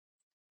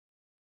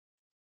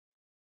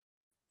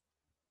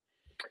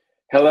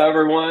Hello,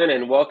 everyone,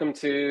 and welcome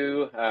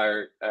to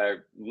our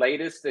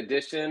latest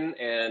edition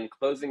and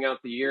closing out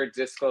the year,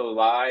 Disclo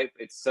Live.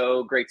 It's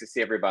so great to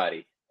see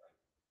everybody.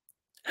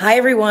 Hi,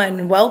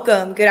 everyone.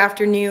 Welcome. Good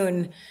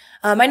afternoon.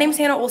 My name is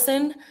Hannah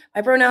Olson.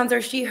 My pronouns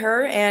are she,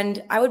 her,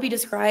 and I would be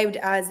described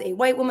as a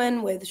white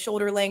woman with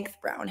shoulder-length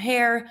brown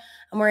hair.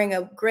 I'm wearing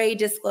a gray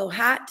Disclo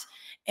hat,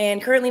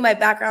 and currently my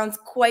background's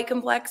quite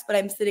complex, but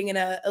I'm sitting in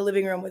a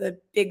living room with a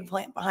big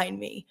plant behind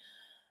me.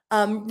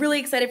 Really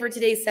excited for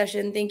today's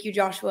session. Thank you,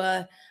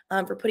 Joshua,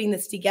 for putting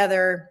this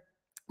together.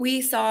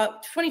 We saw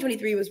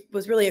 2023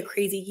 was really a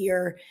crazy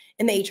year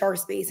in the HR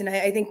space, and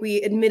I think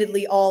we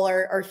admittedly all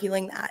are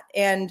feeling that.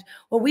 And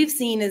what we've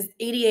seen is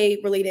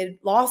ADA-related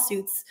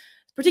lawsuits,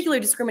 particularly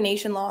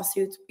discrimination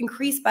lawsuits,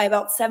 increased by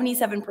about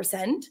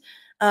 77%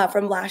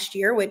 from last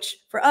year, which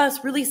for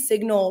us really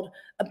signaled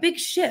a big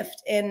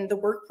shift in the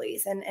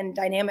workplace and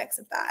dynamics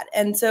of that.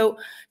 And so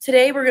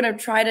today we're going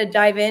to try to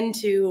dive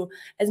into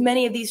as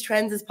many of these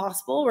trends as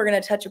possible. We're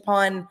going to touch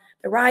upon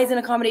the rise in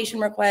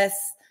accommodation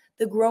requests,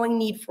 the growing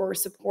need for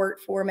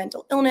support for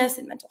mental illness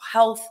and mental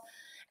health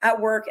at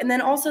work, and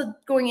then also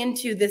going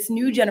into this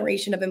new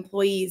generation of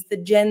employees, the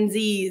Gen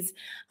Zs,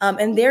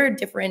 and their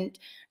differing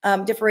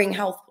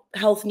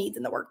health needs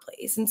in the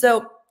workplace. And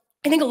so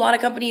I think a lot of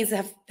companies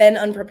have been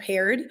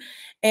unprepared,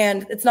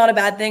 and it's not a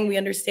bad thing. We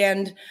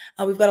understand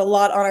we've got a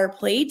lot on our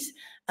plate,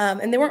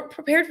 and they weren't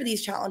prepared for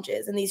these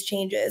challenges and these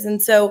changes.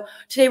 And so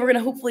today we're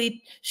going to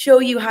hopefully show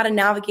you how to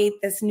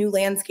navigate this new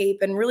landscape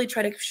and really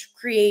try to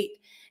create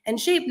and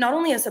shape not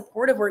only a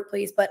supportive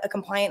workplace, but a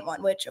compliant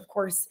one, which of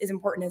course is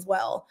important as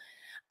well.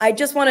 I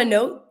just want to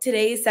note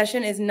today's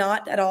session is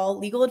not at all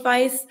legal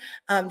advice.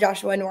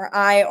 Joshua nor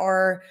I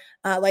are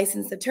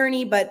licensed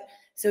attorney, but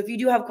so if you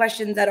do have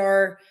questions that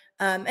are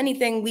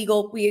anything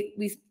legal,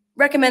 we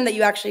recommend that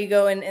you actually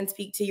go and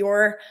speak to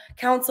your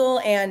counsel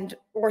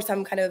or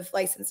some kind of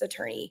licensed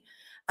attorney.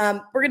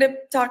 We're going to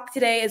talk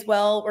today as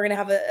well. We're going to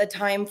have a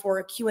time for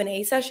a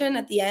Q&A session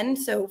at the end.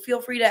 So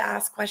feel free to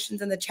ask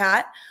questions in the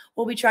chat.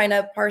 We'll be trying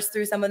to parse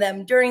through some of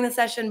them during the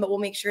session, but we'll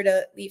make sure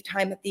to leave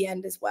time at the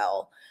end as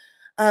well.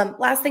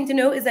 Last thing to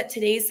note is that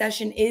today's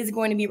session is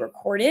going to be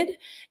recorded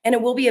and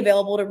it will be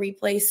available to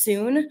replay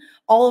soon.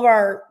 All of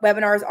our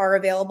webinars are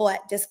available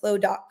at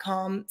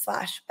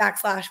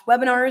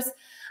disclo.com/webinars.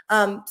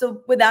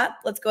 So with that,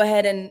 let's go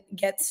ahead and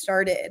get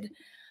started.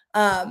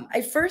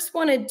 I first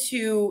wanted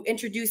to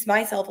introduce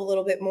myself a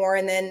little bit more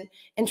and then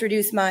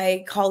introduce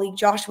my colleague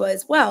Joshua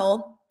as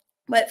well.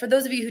 But for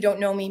those of you who don't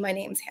know me, my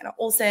name is Hannah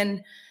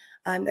Olson.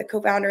 I'm the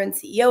co-founder and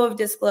CEO of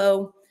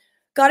Disclo.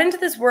 Got into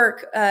this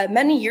work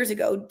many years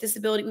ago.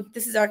 Disability.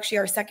 This is actually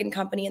our second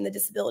company in the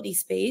disability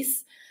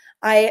space.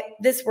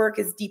 This work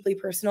is deeply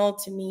personal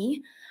to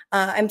me.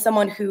 I'm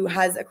someone who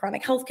has a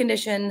chronic health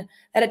condition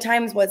that at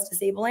times was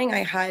disabling.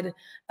 I had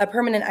a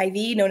permanent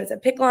IV known as a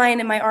PICC line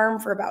in my arm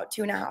for about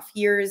 2.5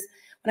 years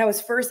when I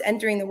was first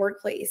entering the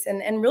workplace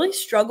and really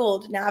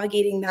struggled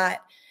navigating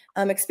that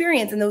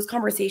experience and those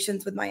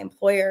conversations with my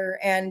employer.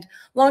 And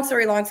long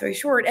story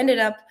short, ended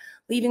up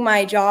leaving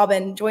my job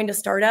and joined a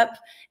startup.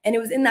 And it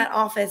was in that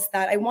office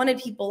that I wanted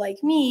people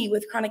like me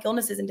with chronic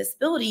illnesses and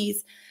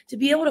disabilities to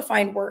be able to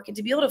find work and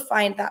to be able to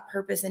find that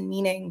purpose and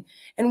meaning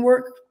and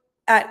work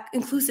at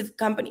inclusive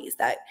companies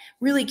that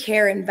really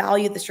care and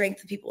value the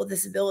strength of people with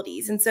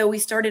disabilities. And so we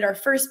started our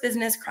first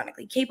business,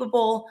 Chronically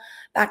Capable,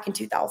 back in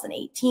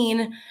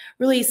 2018,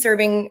 really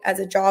serving as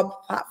a job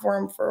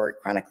platform for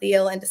chronically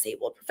ill and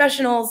disabled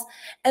professionals.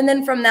 And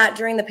then from that,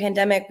 during the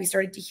pandemic, we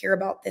started to hear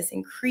about this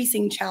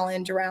increasing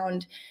challenge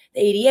around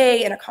the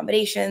ADA and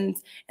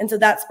accommodations. And so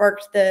that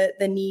sparked the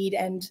need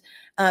and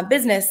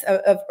business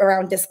of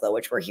around Disclo,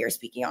 which we're here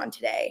speaking on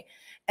today.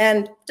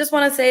 And just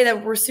want to say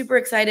that we're super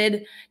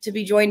excited to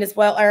be joined as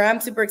well, or I'm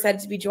super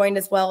excited to be joined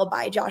as well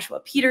by Joshua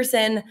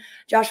Peterson.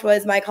 Joshua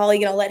is my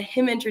colleague, and I'll let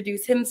him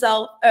introduce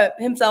himself,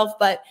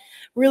 but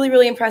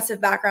really impressive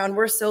background.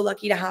 We're so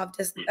lucky to have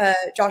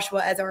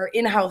Joshua as our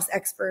in-house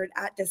expert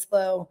at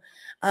Disclo.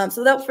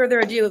 So without further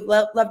ado, I'd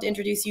love to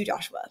introduce you,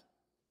 Joshua.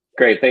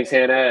 Great. Thanks,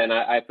 Hannah. And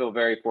I feel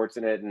very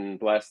fortunate and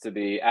blessed to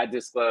be at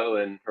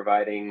Disclo and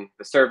providing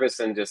the service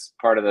and just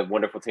part of the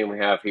wonderful team we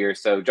have here.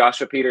 So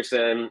Joshua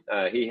Peterson,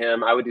 he,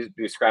 him, I would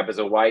describe as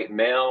a white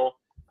male,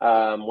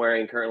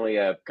 wearing currently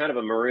a kind of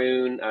a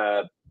maroon,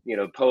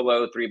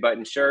 polo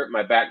 3-button shirt.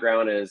 My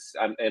background is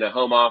I'm in a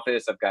home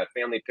office. I've got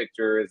family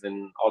pictures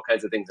and all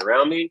kinds of things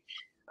around me.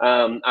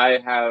 I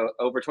have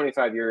over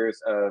 25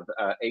 years of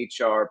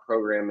HR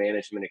program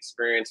management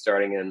experience,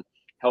 starting in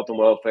health and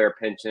welfare,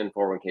 pension,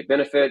 401k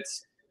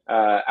benefits,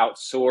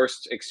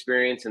 outsourced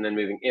experience, and then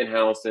moving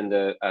in-house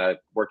into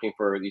working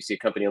for, you see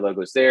company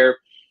logos there,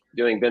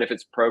 doing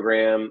benefits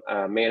program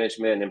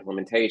management and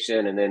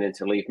implementation, and then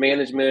into leave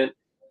management.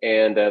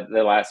 And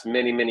the last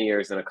many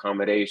years in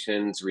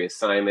accommodations,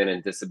 reassignment,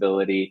 and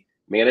disability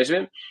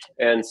management.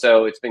 And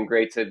so it's been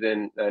great to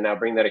then now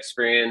bring that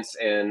experience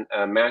and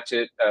match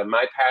it,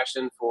 my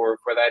passion for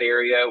that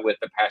area with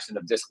the passion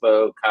of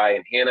Disclo, Kai,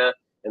 and Hannah,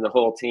 and the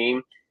whole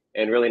team,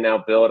 and really now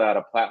build out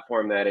a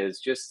platform that is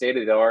just state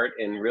of the art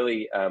and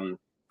really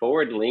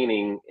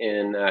forward-leaning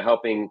in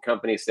helping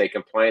companies stay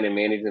compliant and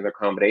managing their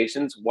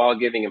accommodations while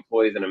giving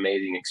employees an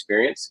amazing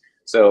experience.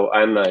 So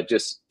I'm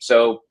just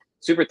so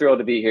super thrilled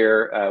to be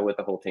here with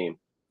the whole team.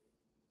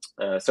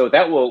 So with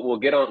that, we'll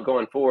get on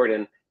going forward.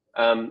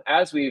 And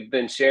as we've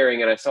been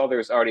sharing, and I saw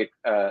there's already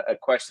a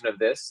question of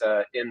this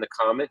in the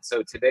comments.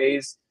 So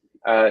today's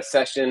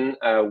session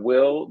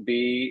will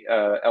be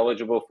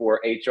eligible for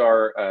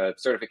HR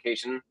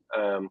certification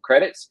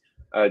credits.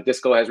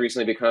 Disclo has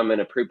recently become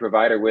an approved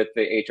provider with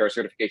the HR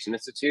Certification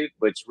Institute,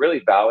 which really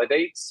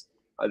validates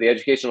the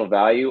educational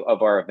value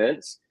of our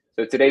events.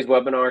 So today's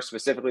webinar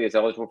specifically is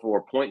eligible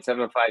for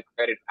 0.75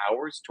 credit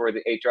hours toward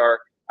the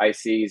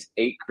HRIC's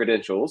 8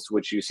 credentials,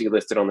 which you see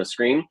listed on the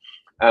screen.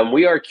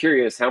 We are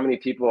curious how many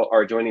people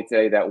are joining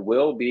today that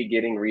will be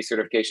getting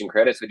recertification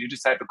credits. Would you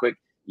just type a quick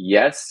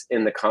yes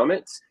in the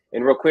comments?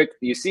 And real quick,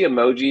 you see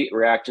emoji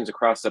reactions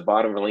across the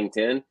bottom of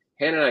LinkedIn.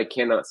 Hannah and I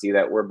cannot see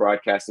that. We're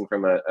broadcasting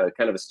from a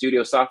kind of a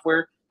studio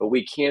software, but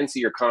we can see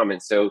your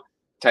comments. So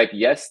type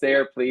yes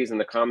there, please, in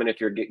the comment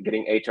if you're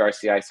getting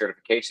HRCI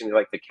certification. We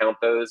like to count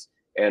those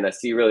and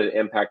see really the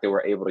impact that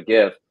we're able to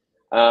give.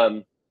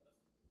 With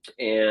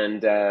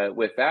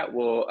that,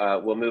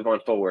 we'll move on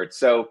forward.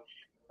 So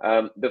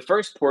the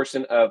first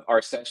portion of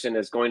our session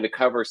is going to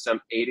cover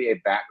some ADA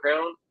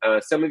background.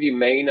 Some of you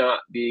may not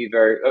be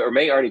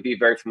may already be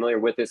very familiar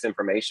with this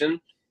information.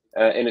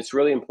 And it's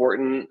really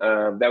important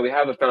that we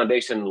have a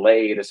foundation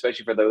laid,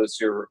 especially for those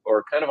who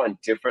are kind of on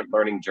different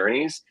learning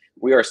journeys.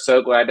 We are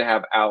so glad to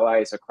have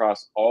allies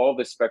across all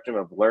the spectrum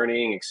of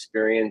learning,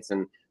 experience,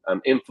 and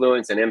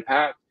influence and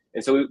impact.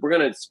 And so we're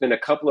going to spend a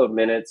couple of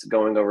minutes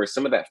going over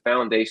some of that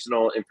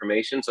foundational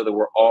information so that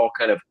we're all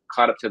kind of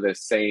caught up to the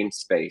same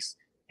space.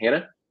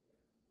 Hannah?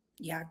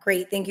 Yeah,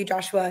 great. Thank you,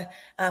 Joshua.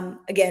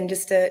 Again,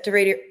 just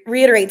to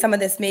reiterate, some of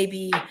this may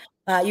be,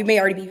 you may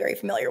already be very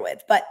familiar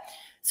with, but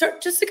so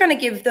just to kind of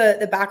give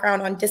the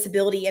background on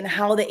disability and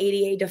how the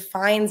ADA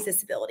defines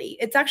disability,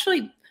 it's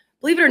actually,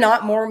 believe it or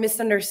not, more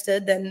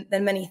misunderstood than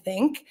many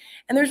think.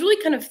 And there's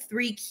really kind of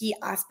 3 key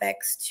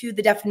aspects to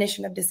the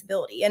definition of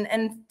disability.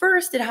 And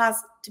first, it has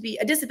to be,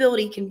 a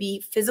disability can be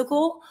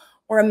physical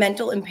or a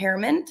mental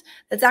impairment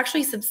that's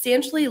actually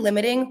substantially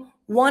limiting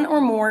one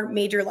or more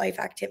major life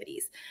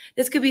activities.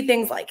 This could be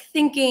things like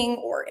thinking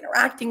or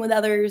interacting with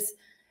others.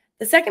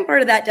 The second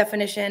part of that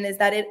definition is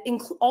that it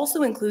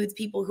also includes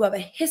people who have a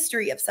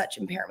history of such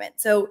impairment.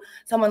 So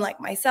someone like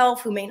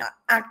myself who may not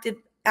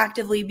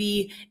actively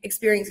be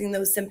experiencing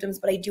those symptoms,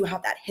 but I do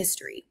have that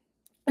history.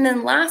 And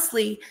then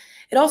lastly,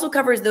 it also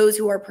covers those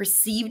who are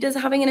perceived as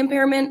having an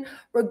impairment,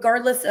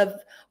 regardless of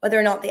whether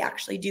or not they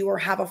actually do or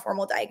have a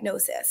formal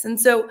diagnosis. And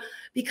so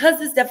because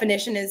this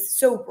definition is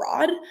so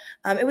broad,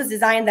 it was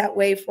designed that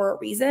way for a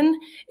reason.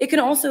 It can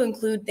also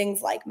include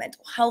things like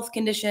mental health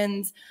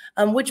conditions,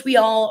 which we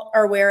all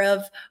are aware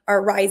of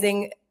are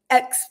rising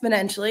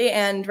exponentially,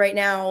 and right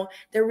now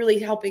they're really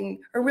helping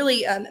or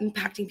really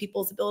impacting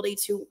people's ability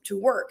to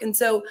work. And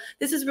so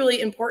this is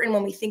really important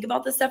when we think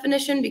about this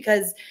definition,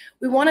 because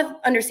we want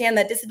to understand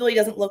that disability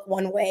doesn't look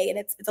one way, and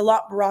it's a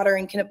lot broader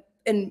and can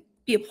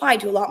be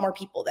applied to a lot more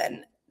people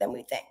than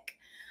we think.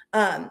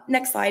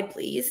 Next slide,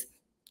 please.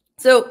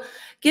 So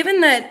given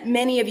that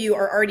many of you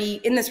are already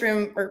in this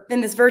room or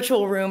in this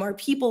virtual room are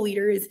people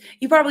leaders,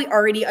 you probably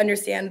already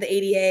understand the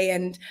ADA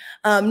and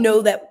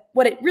know that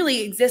what it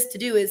really exists to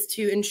do is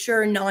to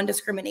ensure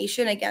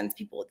non-discrimination against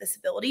people with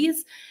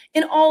disabilities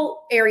in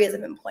all areas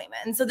of employment.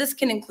 And so this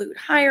can include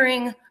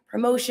hiring,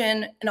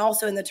 promotion, and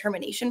also in the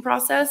termination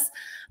process,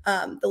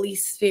 the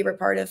least favorite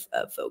part of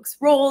folks'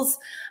 roles.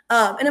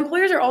 And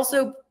employers are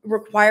also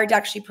required to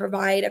actually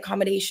provide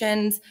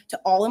accommodations to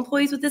all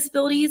employees with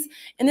disabilities.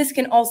 And this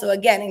can also,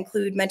 again,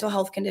 include mental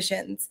health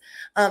conditions,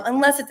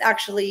 unless it's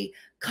actually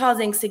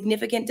causing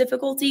significant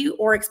difficulty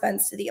or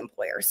expense to the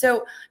employer.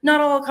 So not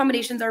all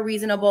accommodations are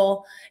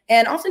reasonable.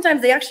 And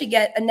oftentimes they actually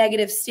get a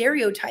negative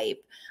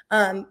stereotype.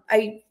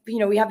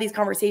 We have these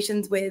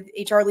conversations with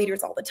HR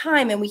leaders all the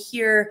time, and we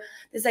hear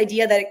this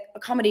idea that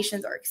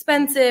accommodations are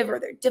expensive or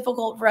they're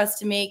difficult for us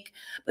to make.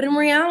 But in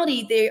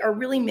reality, they are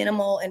really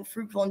minimal and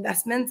fruitful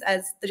investments,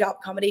 as the Job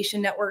Accommodation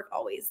Network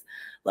always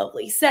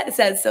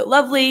says so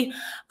lovely.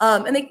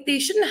 And they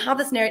shouldn't have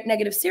this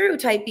negative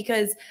stereotype,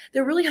 because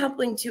they're really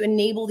helping to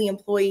enable the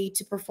employee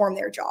to perform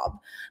their job.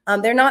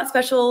 They're not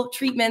special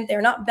treatment.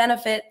 They're not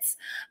benefits.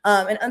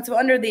 And so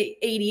under the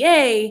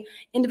ADA,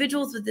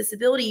 individuals with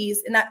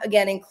disabilities, and that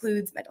again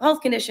includes mental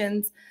health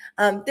conditions,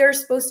 they're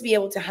supposed to be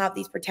able to have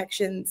these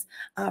protections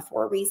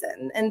for a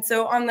reason. And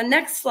so on the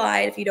next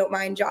slide, if you don't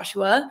mind,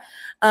 Joshua,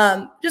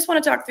 just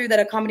want to talk through that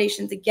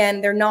accommodations.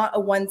 Again, they're not a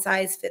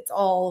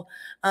one-size-fits-all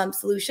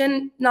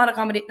solution. Not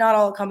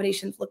all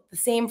accommodations look the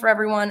same for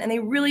everyone, and they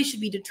really should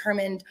be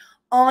determined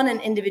on an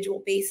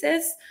individual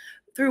basis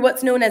through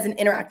what's known as an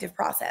interactive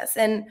process.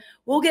 And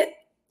we'll get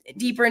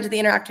deeper into the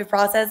interactive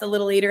process a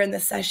little later in the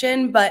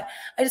session, but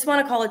I just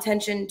want to call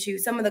attention to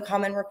some of the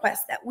common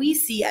requests that we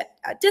see at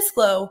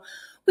Disclo.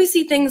 We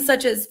see things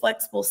such as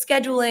flexible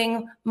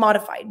scheduling,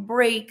 modified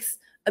breaks,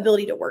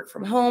 ability to work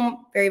from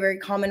home, very, very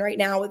common right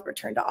now with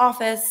return to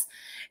office.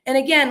 And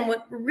again,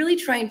 what we're really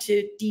trying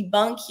to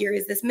debunk here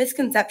is this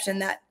misconception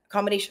that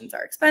accommodations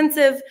are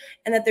expensive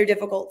and that they're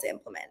difficult to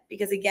implement,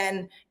 because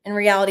again, in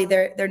reality,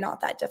 they're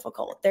not that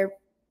difficult. They're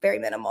very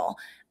minimal.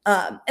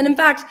 And in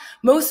fact,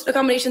 most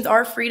accommodations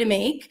are free to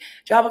make.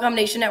 Job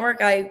Accommodation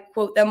Network, I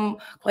quote them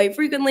quite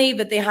frequently,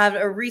 but they have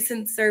a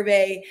recent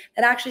survey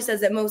that actually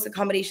says that most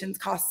accommodations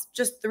cost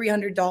just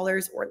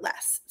 $300 or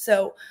less.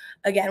 So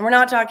again, we're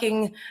not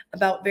talking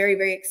about very,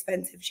 very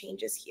expensive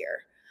changes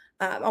here.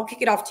 I'll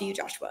kick it off to you,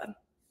 Joshua.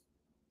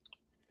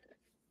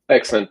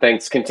 Excellent.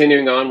 Thanks.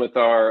 Continuing on with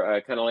our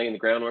kind of laying the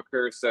groundwork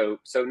here. So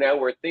now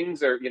where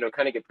things are,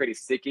 kind of get pretty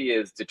sticky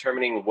is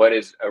determining what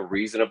is a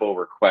reasonable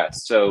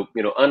request. So,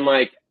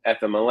 unlike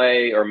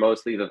FMLA or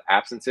most leave of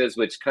absences,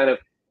 which kind of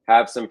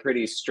have some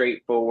pretty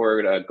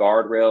straightforward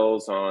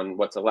guardrails on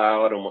what's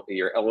allowed and what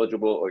you're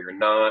eligible or you're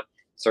not,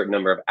 certain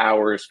number of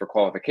hours for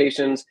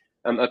qualifications,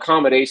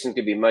 accommodations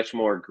can be much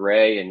more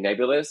gray and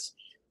nebulous.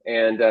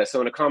 And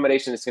so an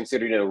accommodation is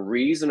considered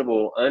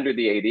reasonable under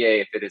the ADA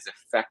if it is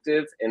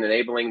effective in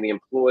enabling the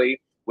employee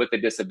with a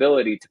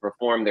disability to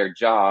perform their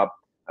job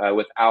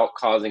without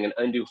causing an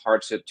undue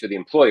hardship to the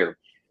employer.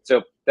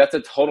 So that's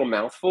a total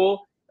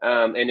mouthful.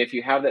 And if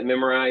you have that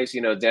memorized,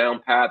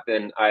 down pat,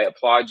 then I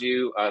applaud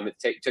you.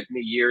 It took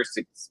me years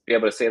to be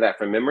able to say that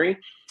from memory.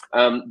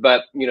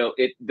 But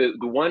the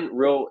one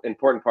real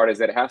important part is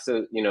that it has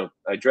to,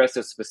 address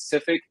a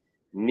specific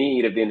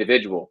need of the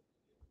individual.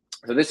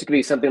 So this could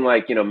be something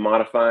like,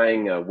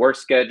 modifying a work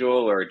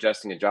schedule or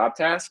adjusting a job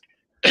task.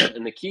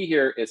 And the key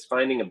here is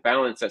finding a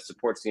balance that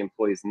supports the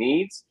employee's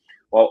needs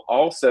while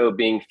also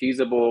being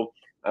feasible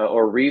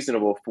or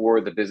reasonable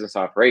for the business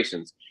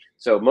operations.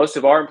 So most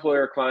of our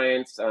employer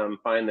clients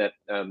find that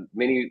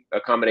many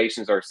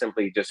accommodations are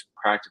simply just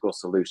practical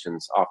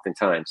solutions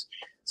oftentimes.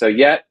 So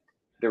yet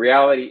the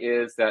reality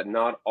is that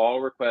not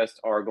all requests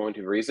are going to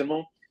be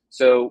reasonable.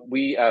 So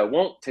we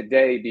won't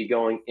today be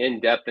going in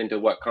depth into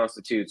what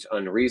constitutes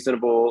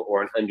unreasonable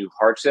or an undue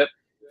hardship.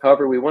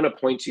 However, we want to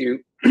point you,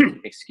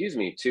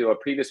 to a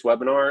previous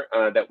webinar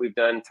that we've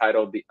done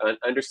titled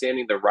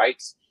Understanding the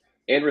Rights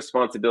and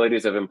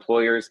Responsibilities of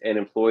Employers and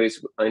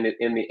Employees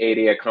in the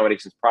ADA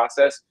accommodations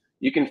process.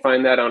 You can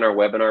find that on our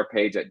webinar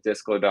page at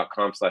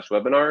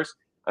disclo.com/webinars.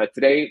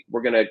 Today,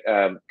 we're going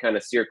to kind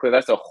of steer clear.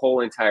 That's a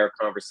whole entire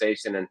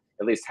conversation and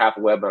at least half a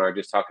webinar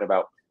just talking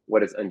about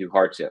what is undue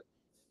hardship.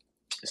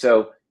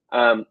 So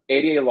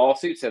ADA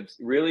lawsuits have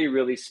really,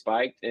 really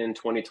spiked in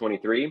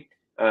 2023.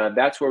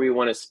 That's where we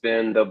want to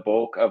spend the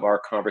bulk of our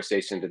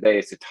conversation today,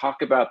 is to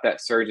talk about that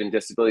surge in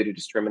disability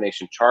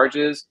discrimination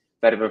charges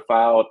that have been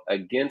filed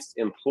against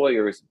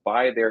employers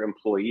by their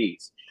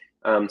employees.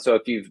 So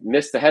if you've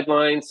missed the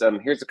headlines,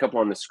 here's a couple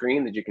on the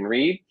screen that you can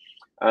read.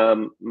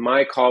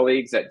 My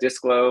colleagues at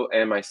Disclo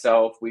and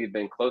myself, we've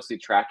been closely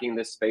tracking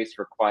this space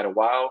for quite a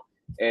while,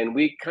 and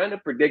we kind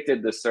of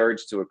predicted the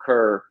surge to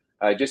occur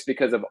just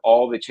because of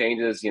all the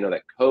changes,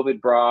 that COVID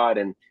brought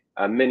and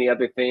many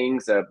other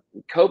things.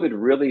 COVID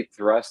really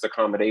thrust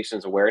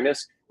accommodations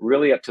awareness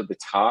really up to the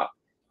top.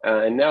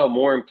 And now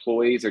more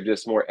employees are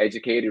just more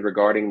educated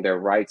regarding their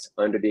rights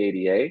under the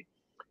ADA.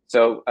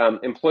 So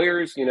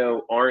employers,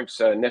 aren't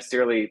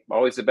necessarily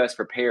always the best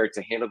prepared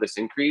to handle this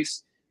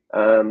increase.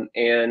 And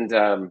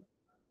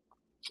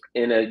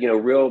in a,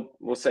 real,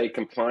 we'll say,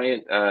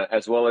 compliant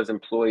as well as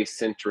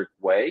employee-centric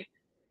way.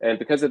 And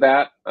because of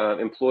that,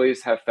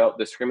 employees have felt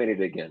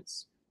discriminated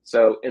against.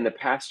 So in the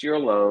past year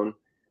alone,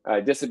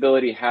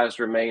 disability has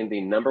remained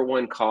the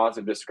 #1 cause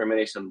of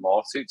discrimination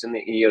lawsuits in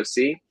the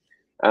EEOC,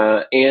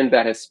 and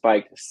that has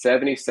spiked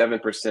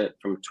 77%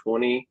 from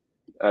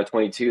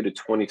 2022 to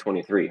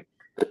 2023.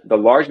 The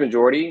large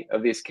majority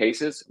of these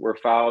cases were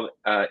filed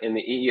in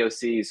the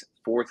EEOC's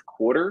fourth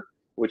quarter,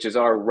 which is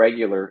our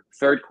regular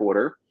third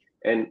quarter.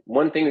 And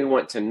one thing we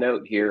want to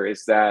note here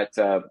is that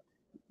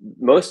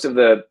most of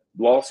the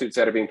lawsuits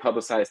that are being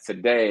publicized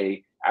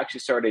today actually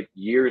started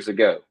years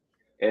ago.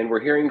 And we're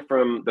hearing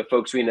from the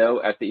folks we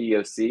know at the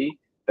EEOC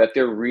that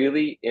they're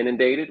really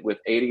inundated with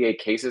ADA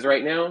cases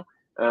right now.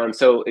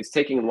 So it's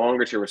taking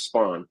longer to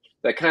respond.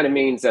 That kind of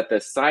means that the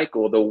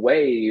cycle, the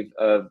wave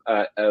of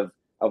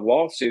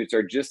lawsuits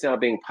are just now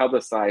being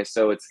publicized.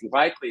 So it's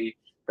likely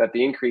that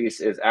the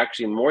increase is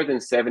actually more than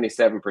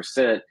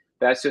 77%.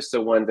 That's just the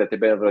ones that they've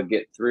been able to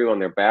get through on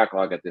their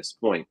backlog at this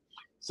point.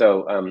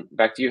 So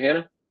back to you,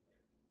 Hannah.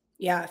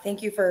 Yeah,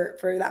 thank you for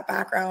that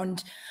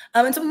background.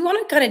 And so we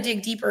want to kind of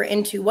dig deeper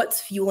into what's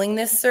fueling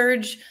this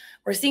surge.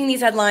 We're seeing these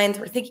headlines,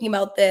 we're thinking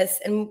about this,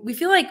 and we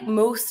feel like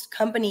most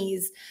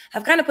companies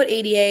have kind of put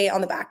ADA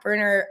on the back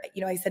burner.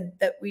 I said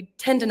that we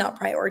tend to not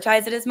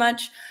prioritize it as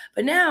much,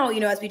 but now,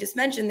 as we just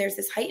mentioned, there's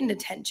this heightened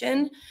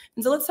attention.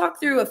 And so let's talk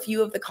through a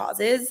few of the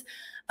causes.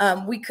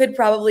 We could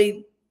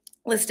probably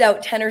list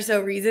out 10 or so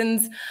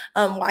reasons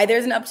why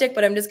there's an uptick,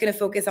 but I'm just going to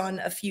focus on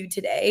a few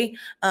today.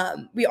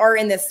 We are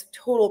in this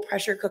total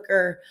pressure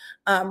cooker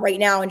right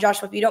now. And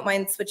Joshua, if you don't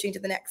mind switching to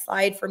the next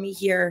slide for me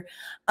here.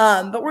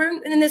 But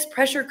we're in this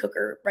pressure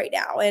cooker right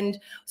now. And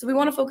so we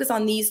want to focus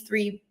on these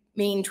three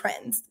main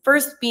trends.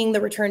 First being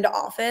the return to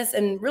office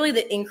and really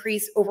the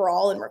increase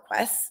overall in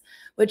requests,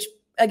 which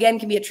again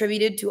can be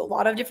attributed to a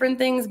lot of different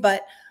things,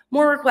 but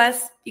more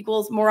requests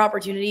equals more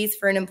opportunities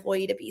for an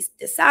employee to be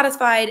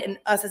dissatisfied and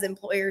us as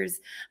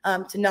employers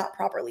to not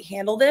properly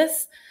handle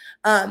this.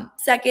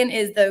 Second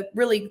is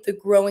the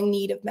growing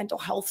need of mental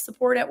health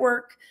support at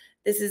work.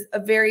 This is a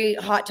very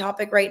hot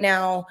topic right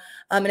now,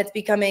 and it's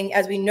becoming,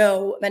 as we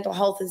know, mental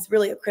health is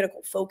really a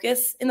critical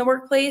focus in the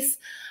workplace.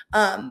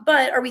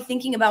 But are we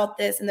thinking about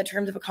this in the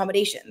terms of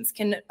accommodations?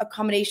 Can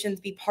accommodations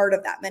be part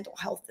of that mental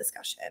health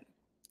discussion?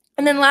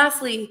 And then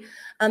lastly,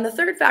 the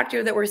third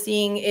factor that we're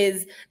seeing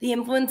is the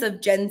influence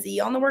of Gen Z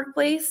on the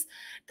workplace.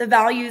 The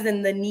values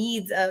and the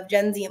needs of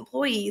Gen Z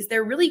employees,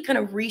 they're really kind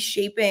of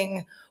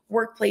reshaping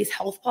workplace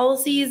health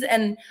policies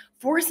and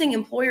forcing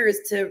employers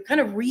to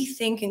kind of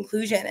rethink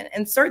inclusion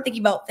and start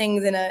thinking about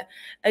things in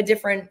a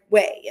different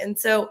way. And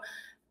so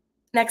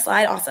next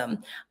slide.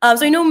 Awesome.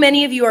 So I know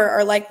many of you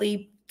are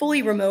likely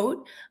fully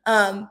remote,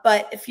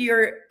 but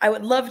I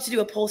would love to do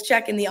a pulse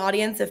check in the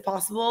audience if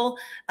possible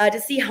to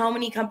see how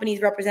many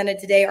companies represented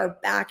today are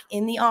back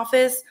in the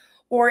office,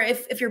 or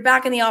if you're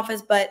back in the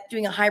office but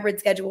doing a hybrid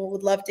schedule,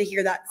 would love to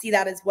see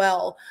that as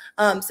well.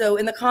 So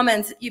in the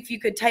comments, if you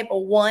could type a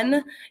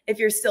 1 if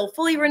you're still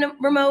fully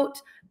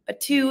remote, a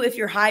 2 if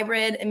you're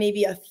hybrid, and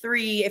maybe a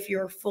 3 if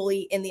you're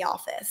fully in the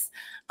office.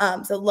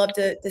 So love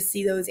to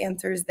see those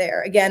answers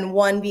there. Again,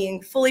 1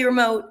 being fully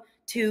remote,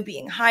 2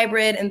 being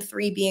hybrid, and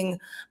 3 being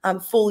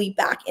fully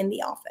back in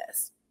the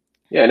office.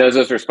 Yeah, and as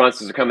those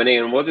responses are coming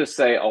in, we'll just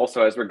say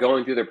also, as we're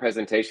going through the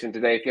presentation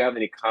today, if you have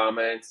any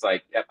comments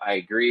like, yep, I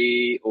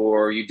agree,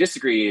 or you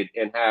disagree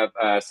and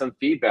have some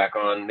feedback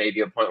on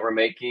maybe a point we're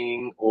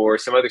making or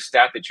some other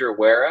stat that you're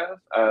aware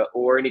of,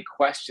 or any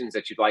questions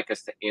that you'd like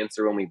us to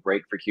answer when we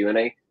break for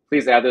Q&A,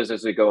 please add those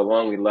as we go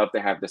along. We'd love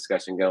to have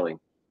discussion going.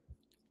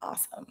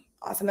 Awesome.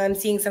 I'm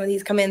seeing some of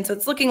these come in. So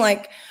it's looking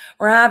like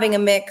we're having a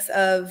mix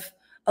of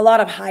a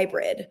lot of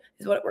hybrid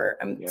is what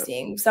I'm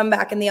seeing. Some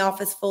back in the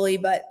office fully,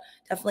 but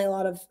definitely a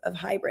lot of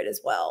hybrid as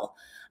well.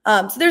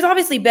 So there's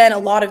obviously been a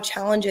lot of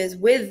challenges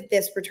with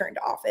this return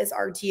to office,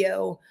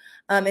 RTO,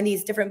 and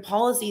these different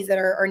policies that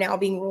are now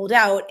being rolled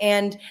out.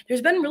 And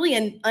there's been really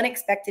an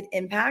unexpected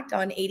impact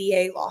on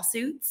ADA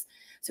lawsuits.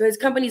 So as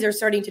companies are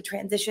starting to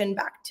transition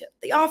back to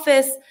the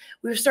office,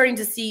 we're starting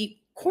to see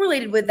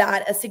correlated with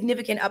that a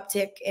significant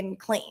uptick in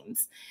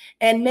claims.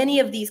 And many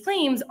of these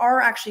claims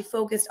are actually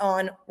focused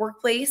on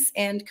workplace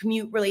and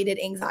commute-related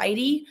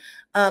anxiety,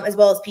 as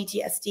well as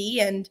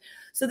PTSD. And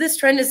so this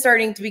trend is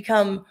starting to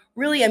become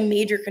really a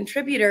major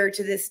contributor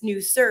to this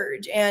new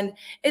surge. And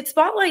it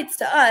spotlights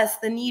to us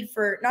the need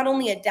for not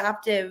only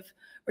adaptive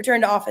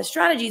return to office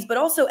strategies, but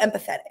also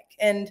empathetic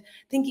and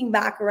thinking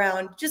back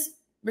around just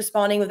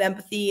responding with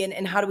empathy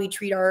and how do we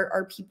treat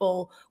our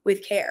people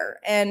with care.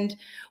 And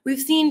we've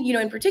seen,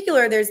 in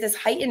particular, there's this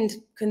heightened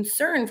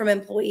concern from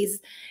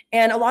employees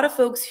and a lot of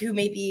folks who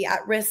may be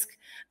at risk.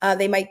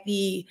 They might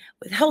be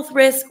with health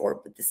risk or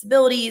with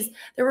disabilities.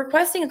 They're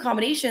requesting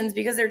accommodations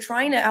because they're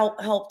trying to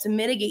help to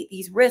mitigate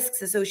these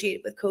risks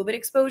associated with COVID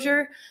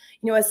exposure.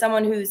 As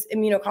someone who's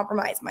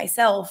immunocompromised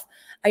myself,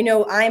 I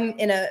know I'm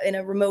in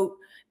a remote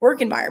work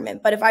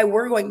environment, but if I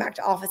were going back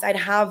to office, I'd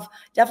have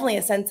definitely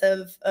a sense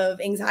of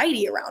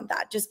anxiety around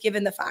that, just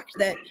given the fact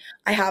that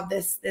I have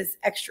this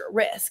extra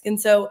risk. And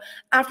so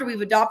after we've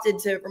adopted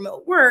to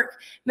remote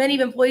work, many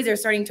employees are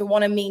starting to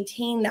want to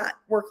maintain that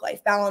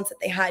work-life balance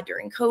that they had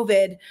during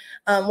COVID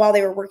while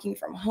they were working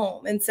from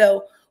home. And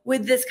so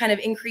with this kind of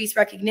increased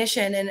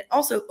recognition and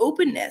also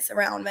openness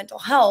around mental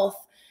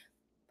health,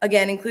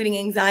 again, including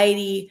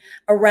anxiety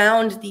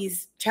around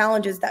these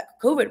challenges that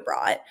COVID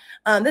brought,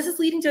 this is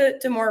leading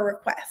to more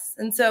requests.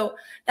 And so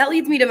that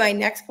leads me to my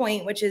next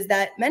point, which is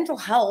that mental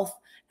health,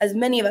 as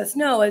many of us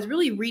know, has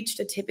really reached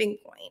a tipping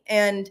point.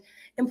 And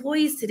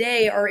employees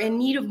today are in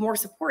need of more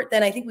support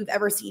than I think we've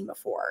ever seen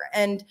before.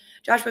 And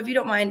Joshua, if you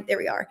don't mind, there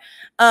we are.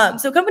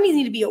 So companies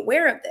need to be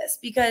aware of this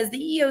because the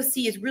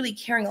EEOC is really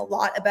caring a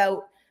lot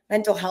about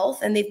mental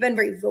health, and they've been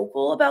very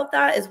vocal about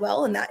that as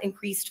well, and that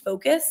increased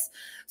focus.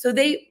 So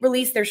they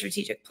released their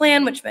strategic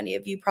plan, which many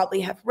of you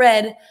probably have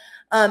read.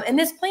 And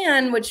this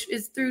plan, which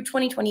is through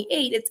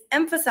 2028, it's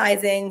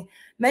emphasizing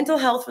mental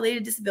health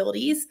related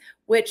disabilities,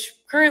 which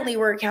currently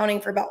we're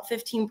accounting for about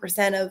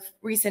 15% of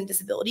recent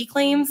disability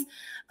claims.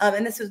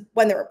 And this was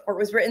when the report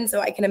was written,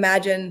 so I can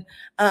imagine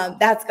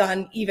that's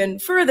gone even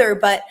further.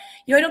 But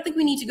I don't think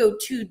we need to go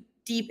too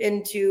deep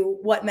into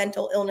what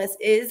mental illness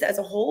is as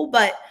a whole,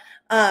 but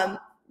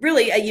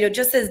really,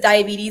 just as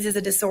diabetes is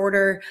a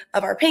disorder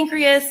of our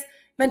pancreas,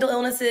 mental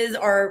illnesses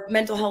are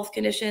mental health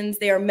conditions.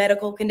 They are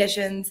medical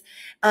conditions,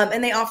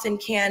 and they often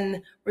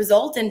can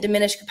result in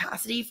diminished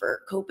capacity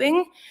for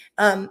coping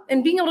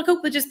and being able to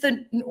cope with just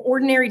the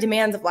ordinary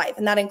demands of life,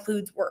 and that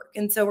includes work.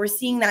 And so we're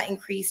seeing that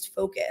increased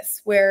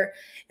focus where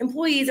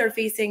employees are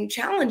facing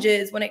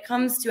challenges when it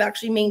comes to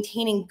actually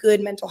maintaining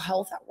good mental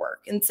health at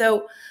work. And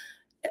so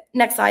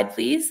next slide,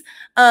 please.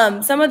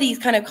 Some of these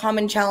kind of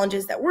common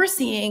challenges that we're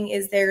seeing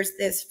is there's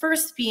this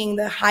first being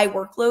the high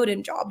workload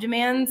and job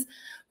demands,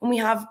 when we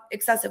have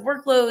excessive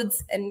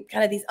workloads and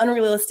kind of these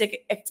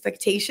unrealistic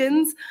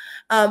expectations,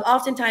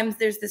 oftentimes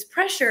there's this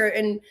pressure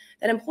and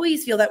that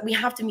employees feel that we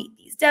have to meet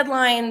these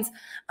deadlines.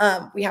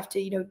 We have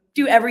to,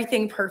 do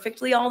everything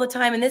perfectly all the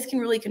time. And this can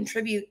really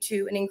contribute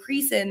to an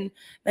increase in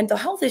mental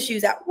health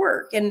issues at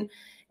work. And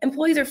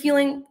employees are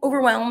feeling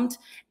overwhelmed,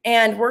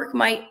 and work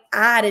might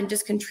add and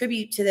just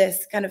contribute to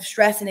this kind of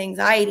stress and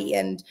anxiety.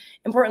 And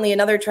importantly,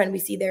 another trend we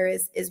see there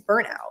is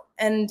burnout.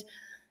 And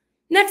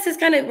next is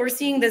we're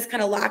seeing this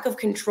kind of lack of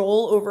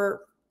control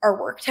over our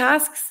work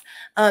tasks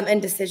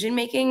and decision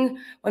making.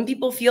 When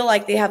people feel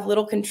like they have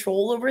little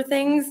control over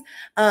things,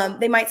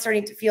 they might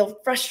starting to feel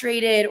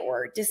frustrated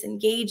or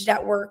disengaged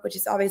at work, which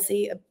is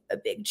obviously a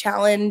big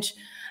challenge.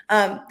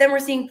 Then we're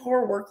seeing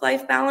poor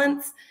work-life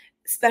balance,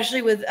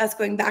 especially with us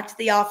going back to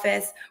the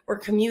office or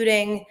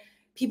commuting.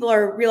 People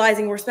are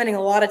realizing we're spending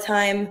a lot of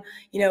time,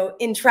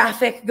 in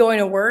traffic going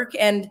to work,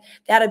 and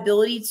that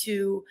ability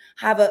to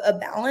have a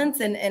balance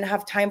and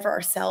have time for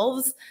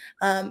ourselves,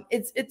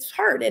 it's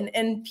hard.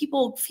 And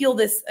people feel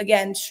this,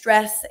 again,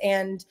 stress,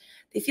 and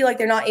they feel like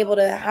they're not able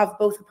to have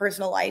both a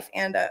personal life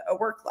and a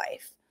work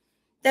life.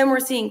 Then we're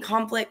seeing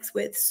conflicts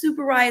with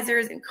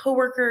supervisors and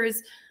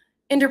coworkers.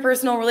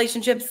 Interpersonal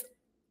relationships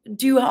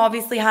do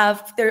obviously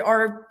there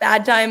are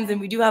bad times,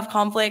 and we do have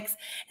conflicts,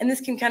 and this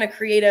can kind of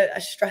create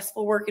a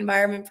stressful work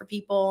environment for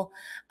people.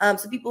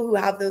 So people who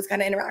have those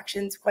kind of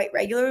interactions quite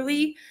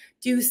regularly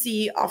do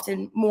see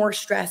often more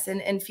stress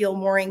and feel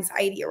more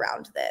anxiety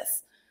around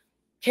this.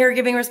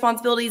 Caregiving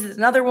responsibilities is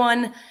another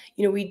one.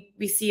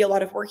 We see a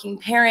lot of working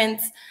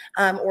parents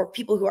or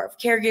people who have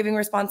caregiving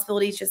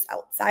responsibilities just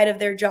outside of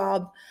their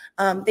job.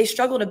 They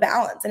struggle to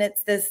balance. And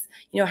it's this,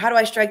 how do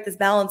I strike this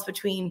balance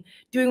between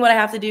doing what I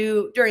have to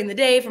do during the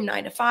day from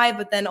 9 to 5,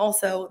 but then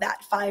also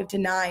that 5 to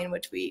 9,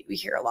 which we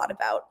hear a lot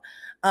about.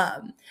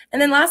 And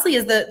then lastly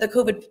is the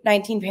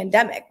COVID-19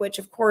 pandemic, which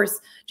of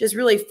course just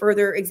really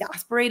further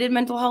exacerbated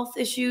mental health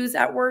issues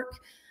at work.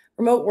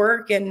 Remote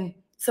work and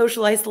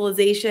social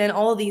isolation,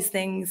 all of these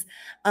things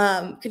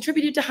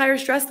contributed to higher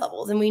stress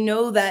levels. And we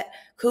know that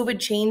COVID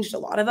changed a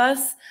lot of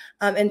us,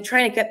 and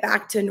trying to get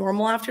back to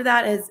normal after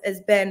that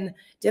has been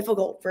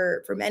difficult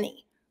for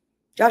many.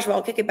 Joshua,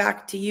 I'll kick it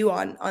back to you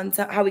on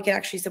how we can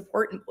actually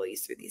support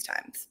employees through these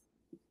times.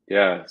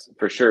 Yeah,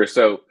 for sure.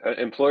 So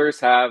employers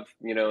have,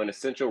 an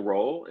essential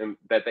role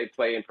that they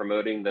play in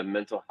promoting the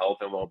mental health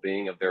and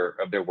well-being of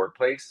their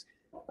workplace.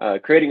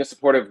 Creating a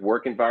supportive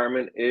work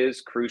environment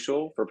is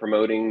crucial for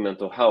promoting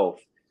mental health.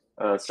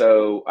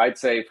 So I'd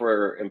say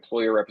for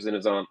employer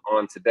representatives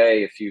on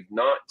today, if you've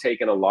not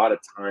taken a lot of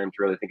time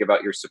to really think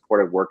about your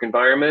supportive work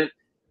environment,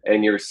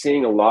 and you're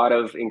seeing a lot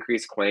of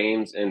increased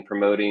claims in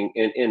promoting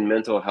in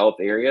mental health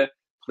area,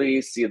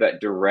 please see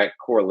that direct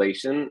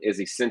correlation is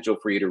essential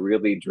for you to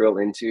really drill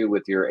into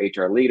with your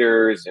HR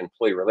leaders,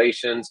 employee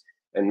relations,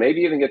 and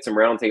maybe even get some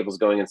roundtables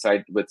going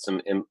inside with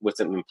some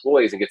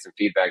employees and get some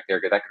feedback there,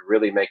 because that could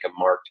really make a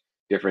marked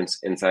difference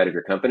inside of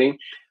your company.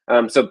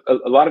 So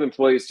a lot of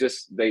employees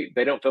just they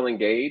don't feel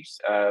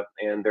engaged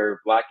and they're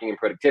lacking in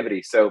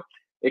productivity. So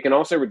it can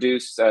also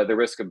reduce the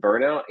risk of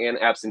burnout and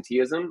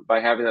absenteeism by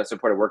having that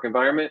supportive work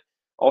environment.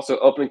 Also,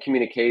 open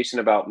communication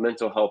about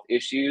mental health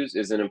issues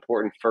is an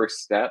important first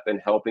step in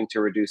helping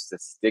to reduce the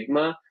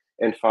stigma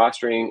and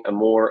fostering a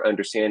more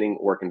understanding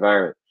work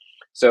environment.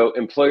 So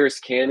employers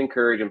can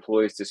encourage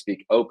employees to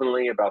speak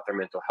openly about their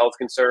mental health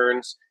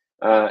concerns,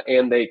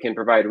 and they can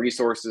provide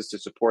resources to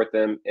support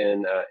them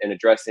in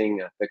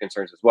addressing the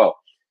concerns as well.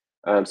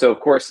 So, of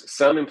course,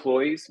 some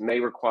employees may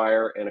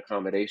require an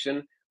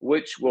accommodation,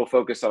 which we'll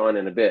focus on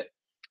in a bit.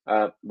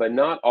 But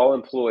not all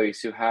employees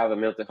who have a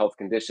mental health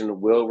condition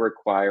will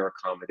require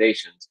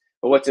accommodations.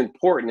 But what's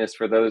important is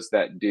for those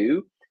that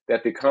do,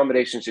 that the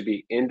accommodation should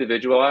be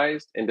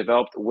individualized and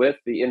developed with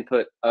the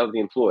input of the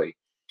employee.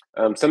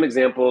 Some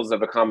examples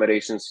of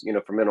accommodations,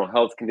 for mental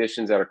health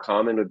conditions that are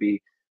common would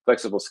be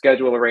flexible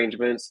schedule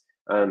arrangements,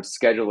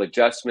 schedule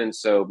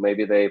adjustments. So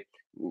maybe they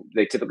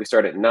typically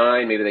start at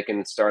 9, maybe they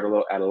can start a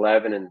little at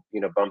 11 and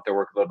bump their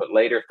work a little bit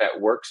later if that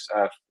works,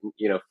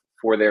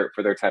 for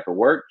their type of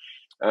work.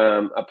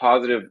 A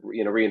positive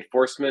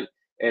reinforcement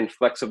and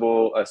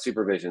flexible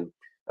supervision,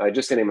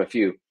 just to name a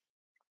few.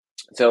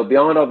 So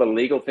beyond all the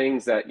legal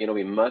things that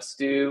we must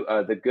do,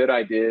 the good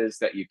ideas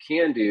that you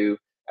can do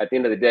at the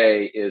end of the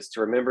day is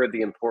to remember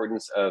the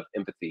importance of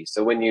empathy.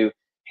 So when you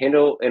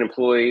handle an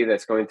employee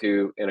that's going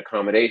through an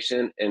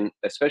accommodation, and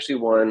especially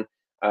one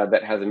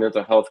that has a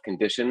mental health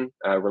condition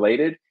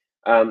related,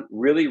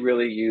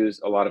 really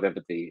use a lot of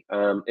empathy.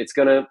 It's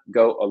going to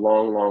go a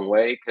long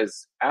way,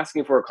 because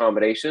asking for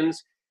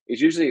accommodations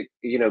is usually,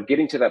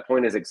 getting to that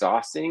point is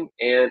exhausting,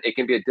 and it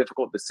can be a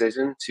difficult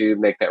decision to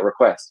make that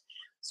request.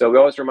 So we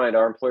always remind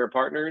our employer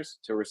partners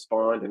to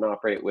respond and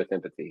operate with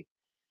empathy.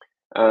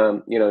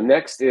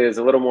 Next is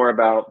a little more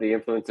about the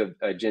influence of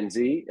Gen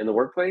Z in the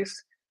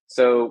workplace.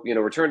 So,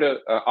 return to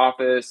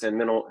office and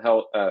mental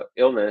health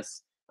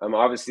illness,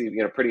 obviously,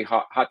 pretty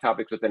hot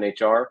topics within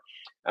HR.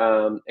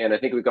 And I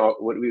think we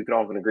could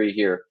all agree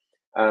here.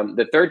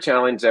 The third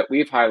challenge that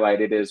we've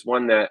highlighted is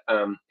one that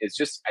is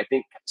just, I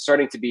think,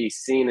 starting to be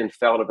seen and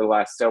felt over the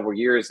last several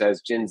years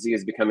as Gen Z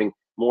is becoming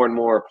more and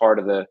more a part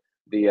of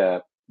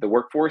the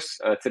workforce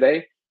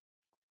today.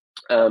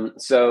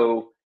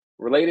 So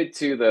related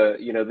to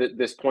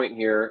this point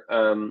here,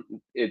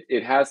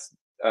 it has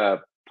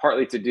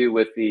partly to do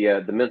with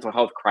the mental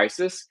health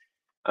crisis.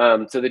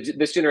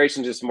 This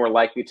generation is just more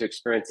likely to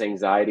experience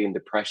anxiety and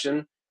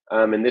depression.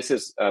 And this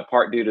is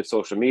part due to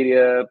social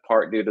media,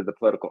 part due to the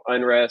political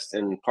unrest,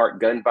 and part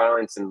gun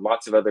violence, and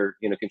lots of other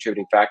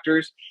contributing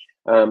factors.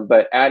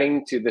 But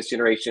adding to this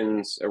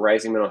generation's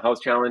rising mental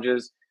health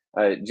challenges,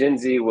 Gen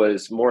Z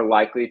was more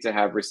likely to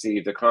have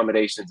received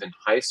accommodations in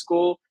high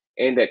school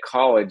and at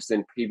college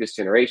than previous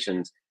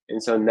generations.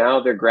 And so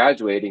now they're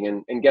graduating,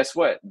 and guess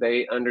what?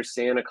 They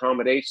understand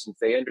accommodations.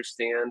 They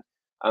understand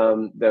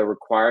the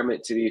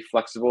requirement to be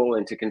flexible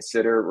and to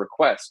consider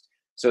requests.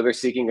 So they're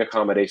seeking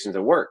accommodations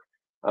at work.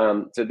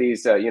 So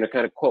these,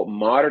 kind of quote,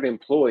 modern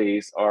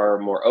employees are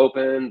more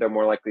open. They're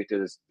more likely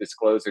to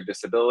disclose their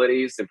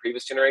disabilities than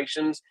previous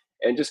generations,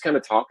 and just kind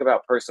of talk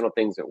about personal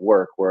things at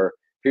work, where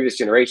previous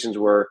generations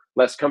were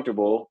less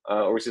comfortable,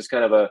 or was just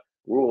kind of a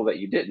rule that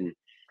you didn't.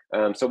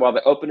 So while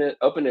the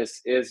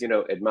openness is,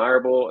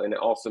 admirable, and it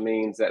also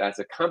means that as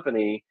a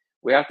company,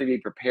 we have to be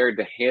prepared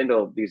to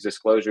handle these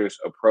disclosures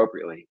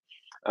appropriately.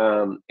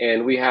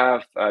 And we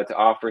have to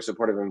offer a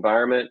supportive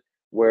environment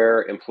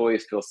where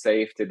employees feel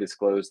safe to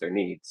disclose their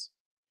needs.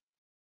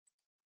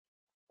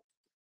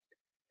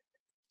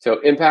 So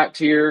impact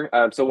here.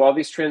 So while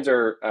these trends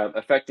are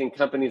affecting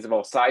companies of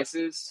all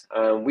sizes,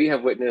 we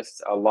have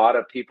witnessed a lot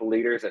of people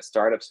leaders at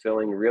startups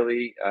feeling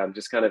really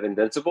just kind of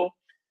invincible.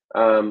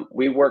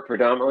 We work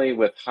predominantly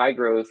with high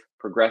growth,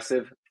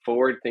 progressive,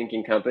 forward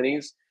thinking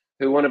companies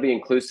who want to be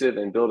inclusive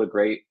and build a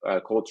great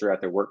culture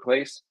at their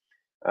workplace.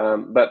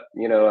 But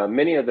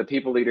many of the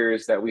people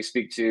leaders that we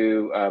speak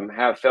to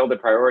have failed to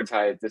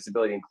prioritize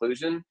disability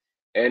inclusion,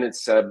 and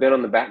it's been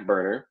on the back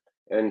burner.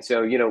 And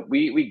so,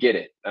 we get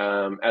it.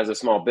 As a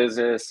small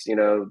business,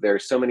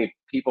 there's so many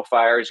people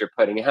fires you're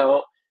putting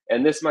out,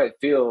 and this might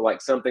feel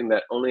like something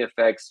that only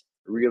affects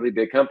really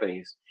big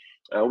companies.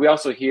 We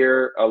also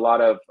hear a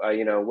lot of,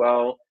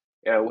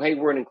 hey,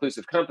 we're an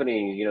inclusive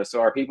company, so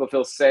our people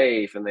feel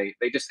safe, and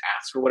they just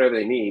ask for whatever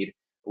they need.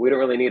 We don't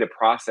really need a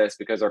process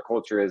because our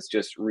culture is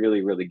just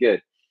really, really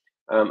good.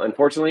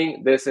 Unfortunately,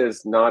 this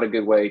is not a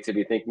good way to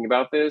be thinking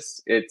about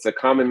this. It's a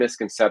common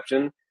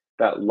misconception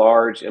that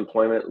large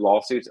employment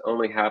lawsuits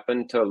only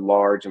happen to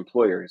large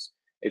employers.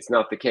 It's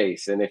not the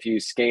case. And if you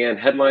scan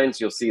headlines,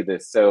 you'll see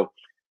this. So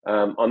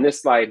on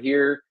this slide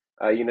here,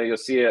 you'll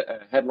see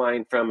a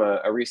headline from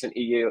a recent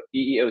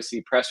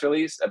EEOC press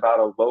release about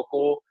a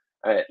local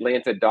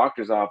Atlanta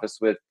doctor's office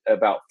with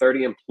about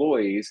 30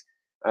 employees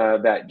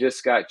that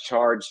just got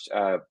charged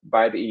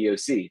by the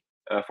EEOC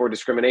for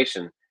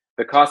discrimination.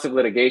 The cost of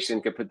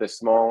litigation could put the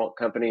small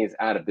companies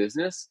out of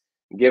business,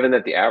 given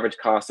that the average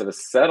cost of a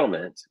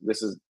settlement,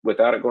 this is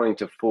without it going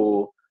to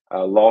full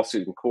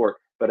lawsuit in court,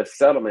 but a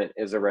settlement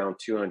is around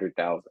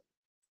 $200,000.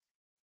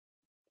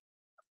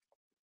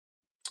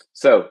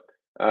 So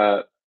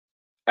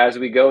as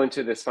we go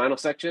into this final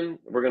section,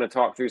 we're going to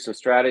talk through some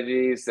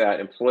strategies that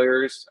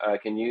employers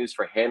can use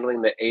for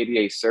handling the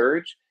ADA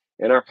surge.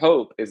 And our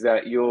hope is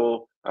that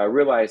you'll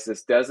realize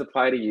this does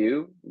apply to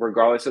you,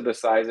 regardless of the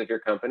size of your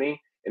company,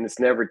 and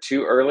it's never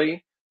too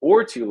early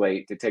or too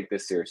late to take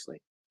this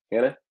seriously.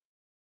 Hannah?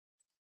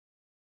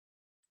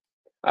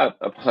 I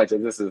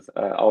apologize. This is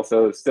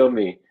also still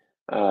me.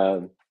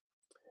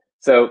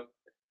 So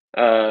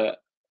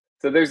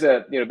there's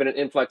been an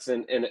influx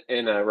in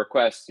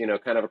requests,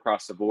 kind of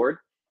across the board.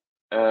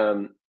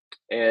 And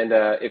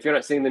if you're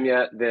not seeing them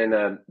yet,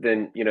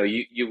 then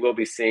you will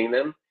be seeing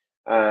them.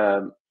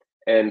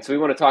 And so we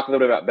want to talk a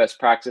little bit about best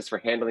practice for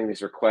handling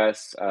these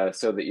requests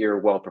so that you're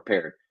well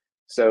prepared.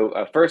 So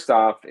first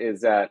off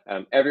is that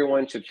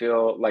everyone should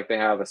feel like they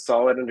have a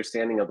solid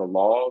understanding of the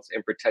laws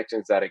and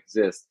protections that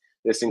exist.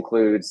 This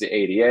includes the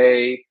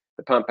ADA,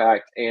 the Pump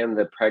Act, and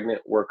the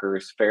Pregnant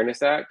Workers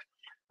Fairness Act.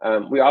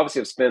 We obviously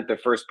have spent the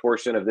first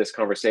portion of this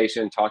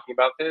conversation talking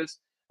about this,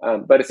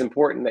 but it's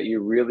important that you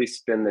really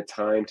spend the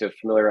time to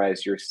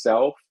familiarize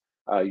yourself,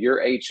 your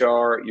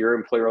HR, your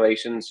employee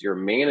relations, your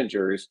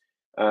managers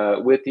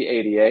with the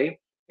ADA,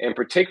 and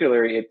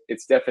particularly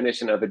its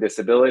definition of a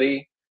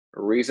disability,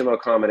 reasonable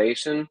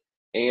accommodation,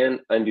 and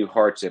undue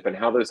hardship, and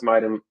how those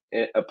might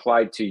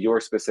apply to your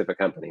specific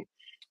company.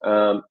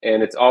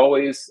 And it's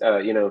always,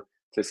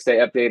 to stay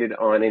updated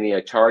on any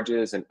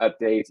charges and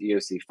updates,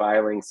 EOC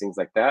filings, things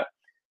like that.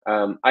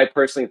 I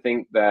personally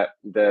think that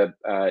the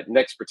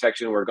next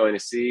protection we're going to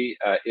see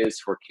is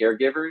for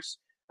caregivers,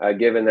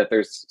 given that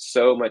there's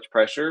so much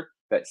pressure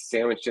that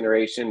sandwich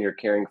generation, you're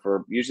caring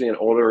for usually an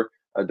older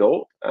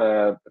adult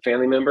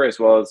family member, as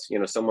well as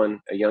someone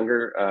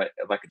younger,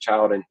 like a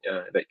child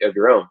of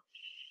your own.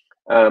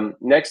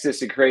 Next is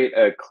to create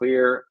a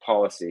clear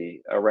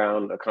policy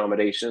around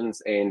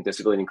accommodations and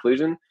disability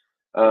inclusion.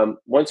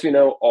 Once we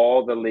know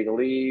all the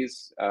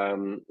legalese,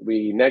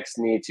 we next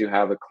need to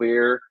have a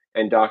clear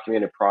and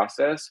documented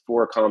process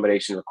for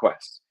accommodation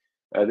requests.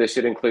 This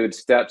should include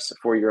steps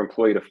for your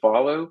employee to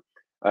follow,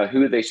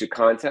 who they should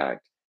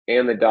contact,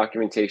 and the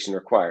documentation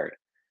required.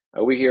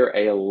 We hear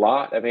a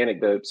lot of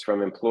anecdotes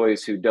from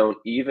employees who don't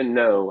even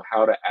know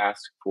how to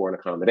ask for an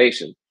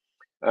accommodation.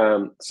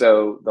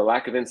 So the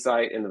lack of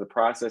insight into the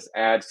process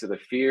adds to the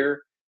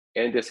fear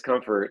and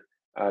discomfort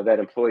that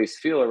employees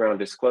feel around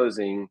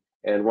disclosing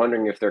and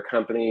wondering if their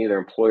company, their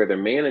employer, their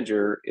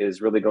manager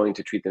is really going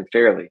to treat them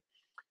fairly.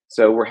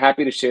 So we're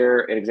happy to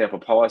share an example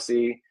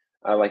policy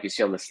like you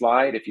see on the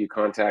slide. If you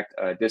contact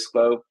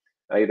Disclo,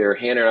 either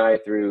Hannah or I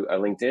through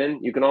LinkedIn,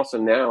 you can also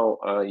now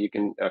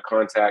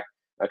contact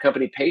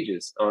company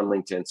pages on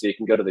LinkedIn. So you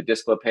can go to the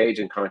Disclo page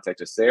and contact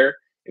us there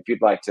if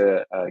you'd like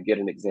to get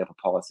an example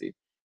policy.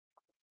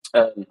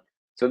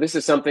 So this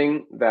is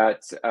something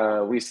that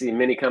we see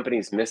many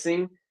companies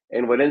missing.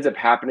 And what ends up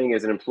happening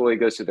is an employee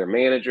goes to their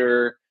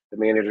manager, the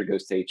manager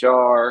goes to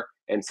HR,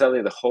 and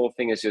suddenly the whole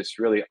thing is just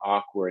really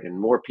awkward. And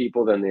more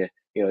people than the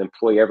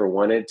employee ever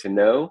wanted to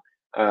know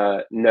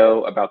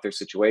about their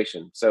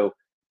situation. So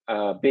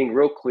being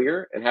real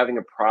clear and having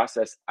a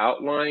process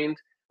outlined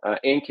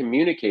and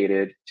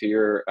communicated to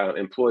your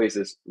employees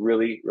is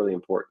really, really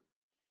important.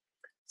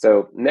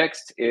 So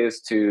next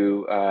is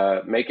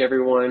to make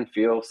everyone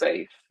feel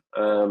safe.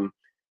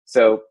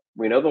 So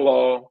we know the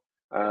law,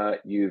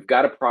 you've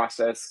got a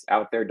process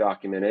out there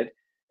documented,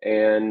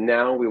 and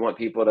now we want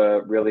people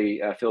to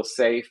really feel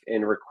safe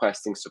in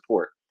requesting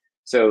support.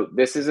 So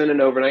this isn't an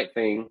overnight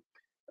thing.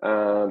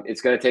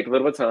 It's going to take a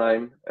little bit of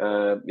time.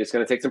 It's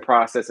going to take some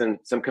process and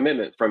some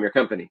commitment from your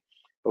company.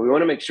 But we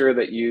want to make sure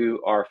that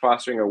you are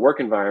fostering a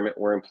work environment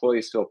where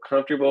employees feel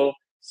comfortable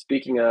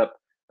speaking up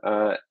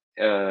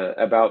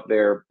about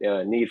their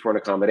need for an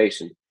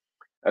accommodation.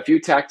 A few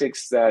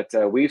tactics that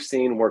we've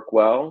seen work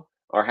well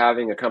are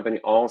having a company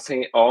all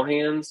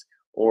hands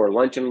or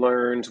lunch and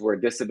learns where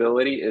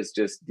disability is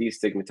just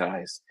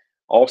destigmatized.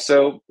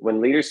 Also, when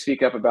leaders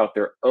speak up about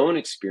their own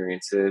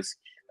experiences,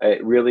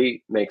 it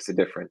really makes a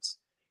difference.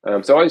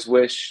 So I always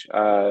wish,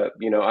 I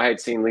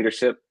had seen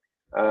leadership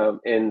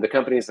in the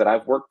companies that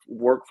I've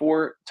worked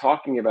for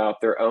talking about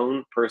their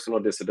own personal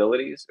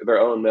disabilities, their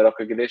own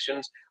medical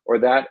conditions, or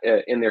that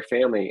in their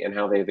family and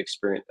how they've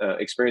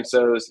experienced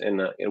those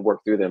and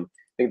work through them.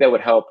 I think that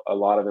would help a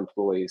lot of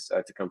employees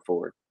to come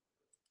forward.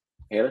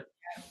 Hannah?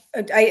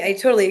 I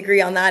totally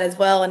agree on that as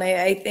well. And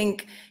I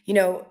think,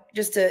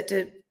 just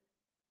to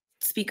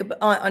speak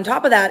on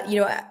top of that,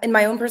 in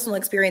my own personal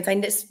experience, I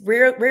just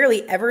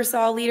rarely ever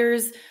saw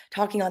leaders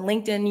talking on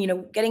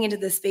LinkedIn, getting into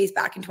this space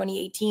back in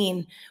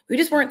 2018. We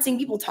just weren't seeing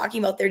people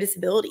talking about their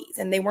disabilities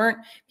and they weren't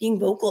being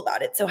vocal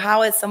about it. So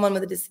how, as someone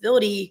with a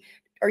disability,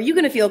 are you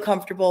going to feel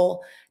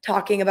comfortable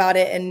talking about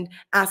it and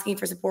asking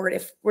for support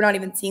if we're not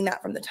even seeing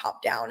that from the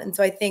top down? And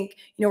so I think,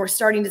 we're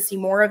starting to see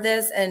more of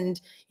this. And,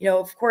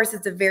 of course,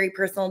 it's a very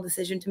personal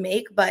decision to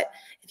make. But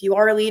if you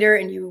are a leader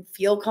and you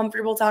feel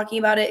comfortable talking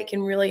about it, it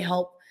can really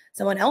help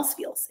someone else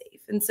feel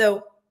safe. And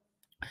so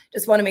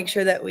just want to make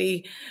sure that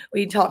we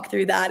talk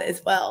through that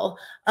as well.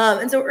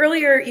 And so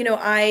earlier,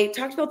 I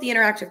talked about the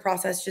interactive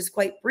process just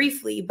quite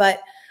briefly, but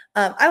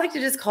I like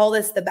to just call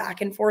this the back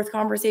and forth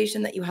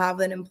conversation that you have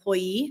with an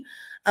employee.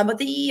 But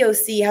the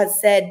EEOC has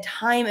said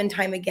time and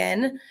time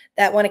again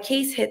that when a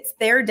case hits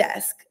their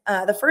desk,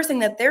 the first thing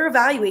that they're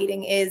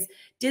evaluating is,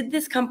 did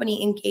this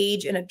company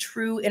engage in a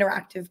true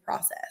interactive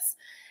process?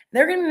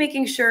 They're going to be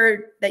making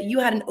sure that you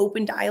had an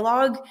open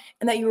dialogue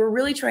and that you were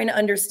really trying to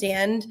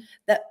understand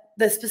that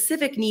the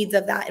specific needs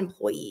of that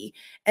employee,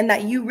 and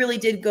that you really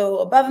did go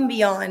above and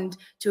beyond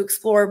to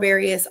explore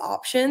various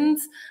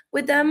options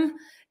with them.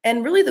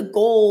 And really the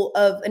goal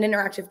of an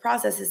interactive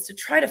process is to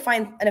try to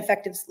find an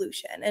effective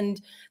solution.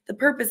 And the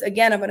purpose,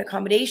 again, of an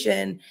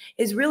accommodation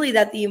is really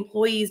that the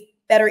employee's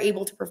better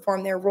able to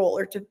perform their role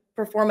or to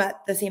perform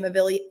at the same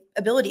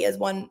ability as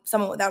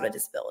someone without a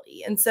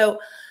disability. And so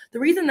the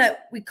reason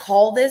that we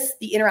call this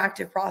the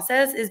interactive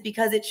process is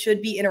because it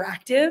should be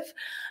interactive.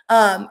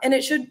 And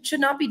it should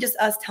not be just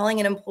us telling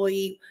an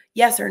employee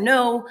yes or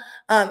no,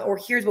 or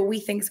here's what we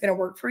think is going to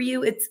work for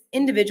you. It's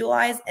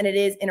individualized and it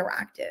is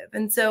interactive.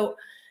 And so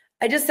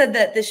I just said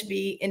that this should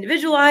be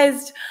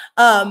individualized.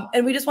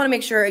 And we just want to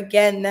make sure,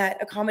 again, that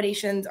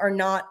accommodations are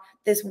not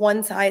this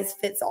one size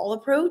fits all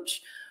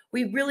approach.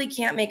 We really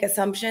can't make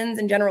assumptions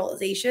and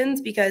generalizations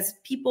because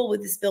people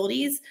with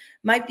disabilities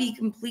might be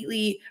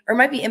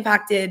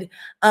impacted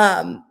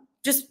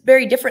just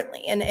very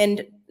differently.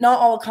 And not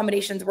all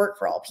accommodations work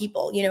for all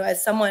people.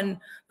 As someone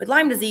with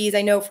Lyme disease,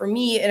 I know for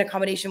me, an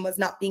accommodation was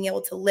not being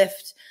able to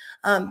lift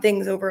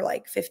things over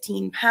like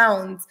 15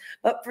 pounds.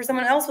 But for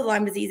someone else with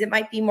Lyme disease, it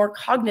might be more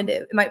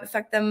cognitive. It might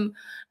affect them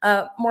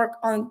more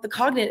on the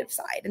cognitive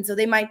side. And so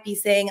they might be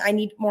saying, I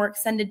need more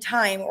extended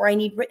time, or I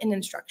need written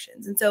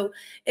instructions. And so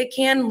it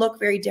can look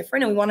very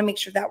different. And we want to make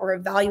sure that we're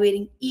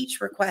evaluating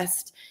each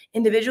request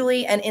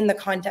individually and in the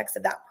context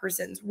of that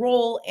person's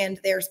role and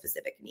their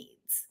specific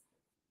needs.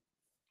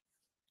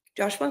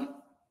 Joshua?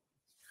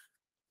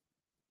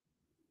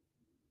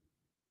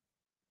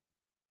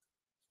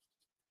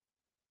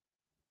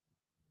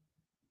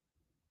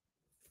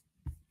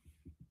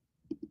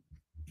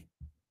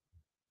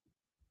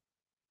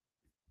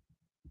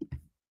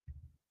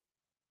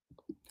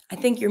 I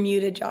think you're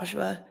muted,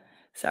 Joshua.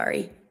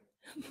 Sorry.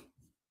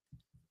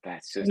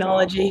 That's just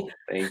Technology. awful.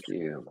 Thank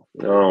you.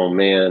 Oh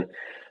man,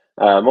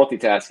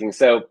 multitasking.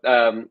 So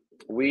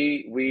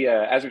we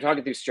as we're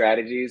talking through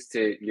strategies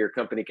to your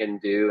company can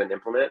do and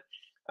implement,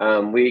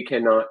 we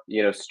cannot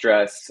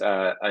stress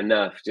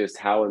enough just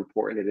how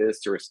important it is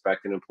to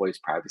respect an employee's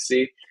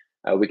privacy.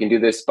 We can do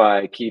this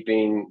by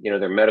keeping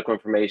their medical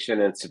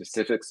information and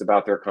specifics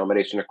about their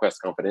accommodation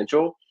request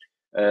confidential.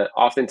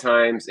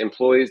 Oftentimes,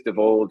 employees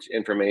divulge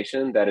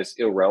information that is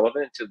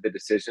irrelevant to the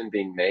decision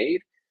being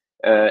made.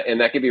 And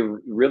that could be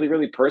really,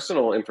 really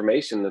personal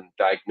information, the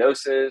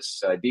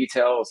diagnosis,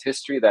 details,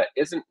 history that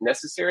isn't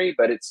necessary,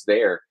 but it's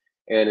there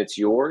and it's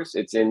yours.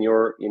 It's in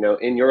your,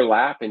 in your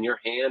lap, in your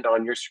hand,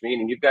 on your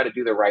screen, and you've got to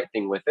do the right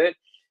thing with it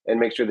and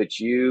make sure that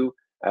you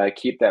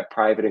keep that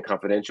private and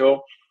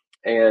confidential.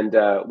 And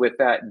with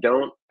that,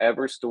 don't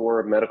ever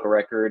store medical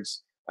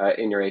records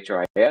in your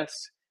HRIS.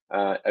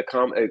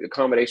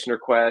 Accommodation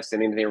requests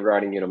and anything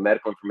regarding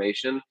medical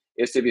information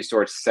is to be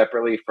stored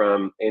separately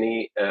from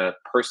any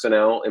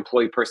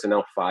employee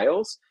personnel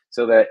files,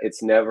 so that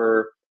it's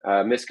never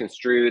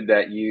misconstrued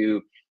that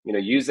you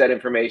use that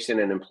information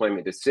in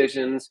employment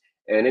decisions.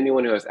 And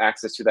anyone who has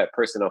access to that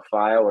personnel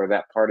file or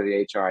that part of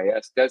the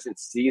HRIS doesn't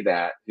see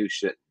that who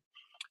shouldn't.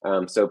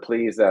 So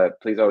please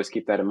always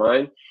keep that in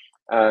mind.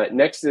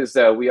 Next is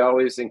we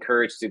always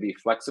encourage to be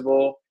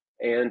flexible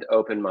and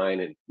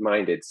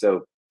open-minded.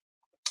 So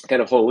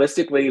kind of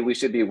holistically, we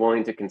should be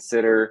willing to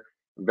consider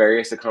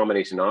various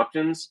accommodation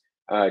options.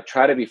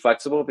 Try to be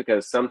flexible,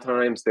 because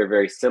sometimes they're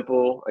very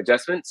simple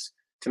adjustments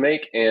to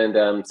make,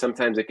 and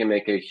sometimes it can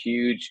make a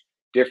huge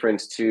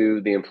difference to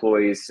the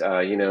employee's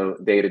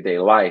day-to-day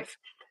life.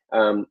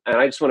 And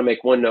I just want to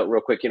make one note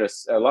real quick.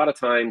 A lot of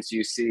times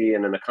you see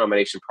in an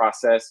accommodation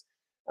process,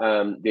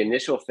 the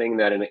initial thing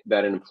that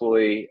an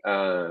employee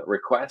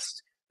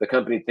requests, the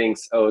company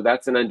thinks, oh,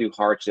 that's an undue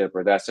hardship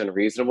or that's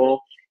unreasonable,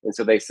 and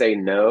so they say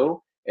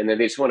no, and then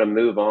they just want to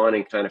move on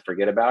and kind of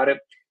forget about it.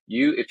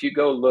 If you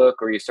go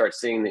look, or you start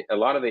seeing a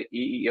lot of the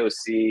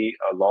EEOC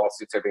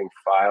lawsuits are being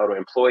filed, or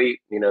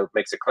employee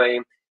makes a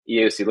claim,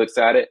 EEOC looks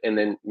at it and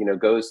then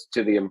goes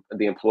to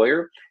the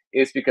employer,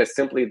 is because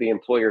simply the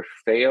employer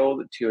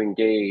failed to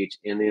engage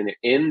in the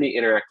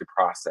interactive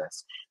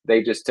process.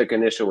 They just took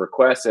initial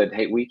request, said,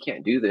 hey, we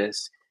can't do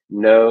this,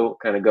 no,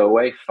 kind of go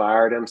away,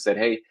 fired them, said,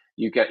 hey,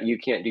 you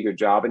can't do your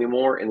job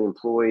anymore, and the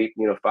employee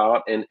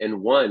filed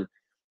and won.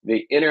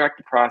 The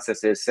interactive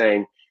process is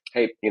saying,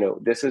 hey,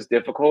 this is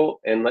difficult,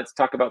 and let's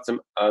talk about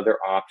some other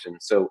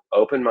options. So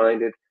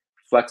open-minded,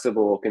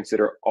 flexible,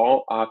 consider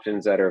all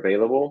options that are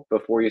available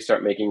before you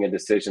start making a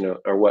decision of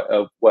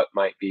what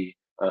might be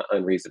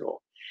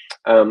unreasonable.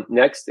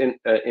 Next,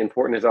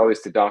 important is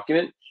always to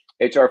document.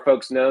 HR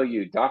folks know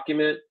you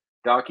document.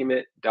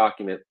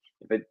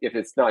 If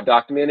it's not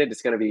documented,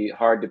 it's going to be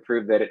hard to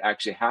prove that it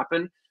actually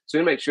happened. So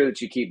you make sure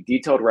that you keep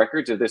detailed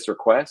records of this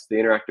request, the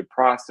interactive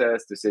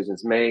process,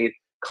 decisions made,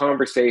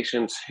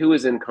 conversations, who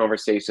is in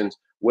conversations,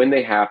 when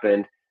they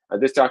happened.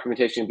 This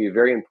documentation will be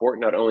very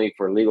important, not only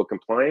for legal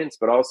compliance,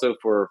 but also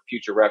for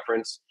future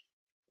reference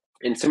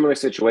in similar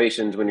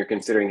situations when you're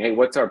considering, hey,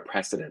 what's our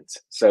precedence?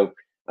 So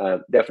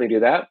definitely do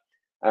that.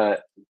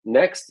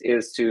 Next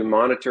is to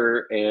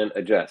monitor and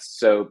adjust.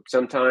 So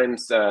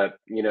sometimes,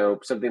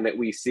 something that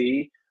we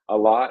see a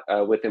lot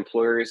with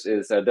employers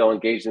is they'll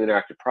engage in the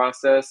interactive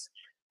process,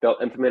 they'll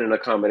implement an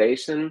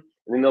accommodation,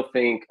 and then they'll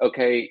think,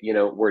 okay,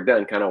 we're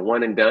done, kind of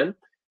one and done.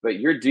 But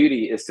your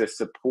duty is to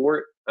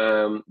support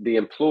the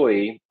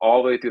employee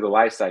all the way through the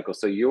life cycle.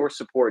 So your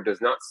support does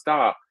not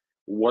stop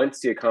once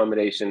the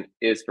accommodation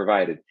is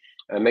provided.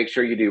 Make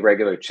sure you do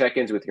regular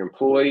check-ins with your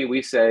employee.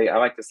 I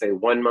like to say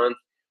 1 month,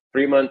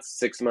 3 months,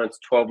 6 months,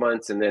 12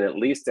 months, and then at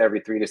least every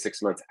 3 to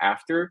 6 months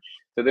after.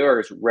 So there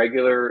are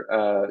regular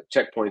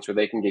checkpoints where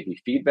they can give you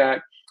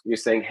feedback. You're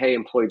saying, hey,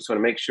 employee, just want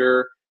to make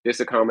sure this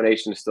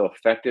accommodation is still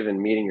effective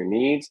in meeting your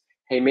needs.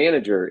 Hey,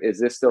 manager, is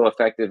this still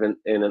effective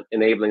in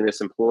enabling this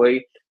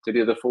employee to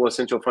do the full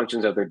essential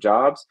functions of their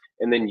jobs?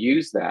 And then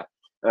use that.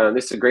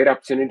 This is a great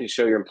opportunity to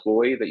show your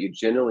employee that you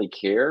genuinely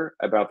care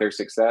about their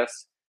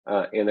success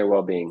and their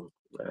well-being.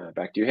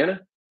 Back to you,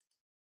 Hannah.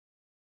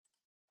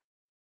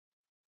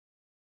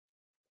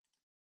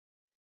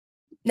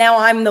 Now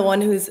I'm the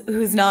one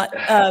who's not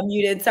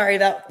muted. Sorry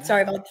about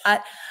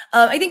that.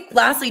 I think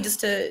lastly, just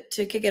to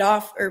kick it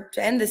off or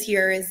to end this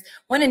here, is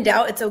when in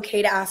doubt, it's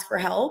okay to ask for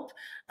help.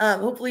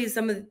 Hopefully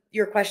some of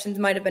your questions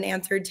might have been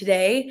answered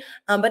today,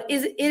 but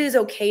it is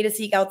okay to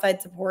seek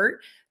outside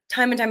support.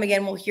 Time and time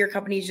again, we'll hear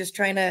companies just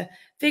trying to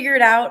figure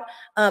it out.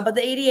 But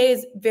the ADA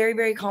is very,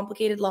 very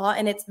complicated law,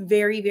 and it's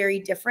very, very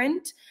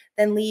different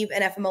than leave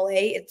and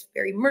FMLA. It's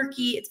very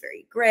murky. It's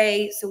very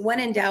gray. So when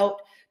in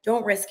doubt,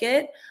 don't risk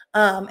it,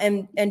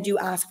 and do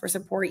ask for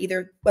support,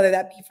 either whether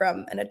that be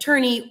from an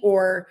attorney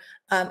or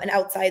an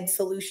outside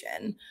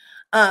solution.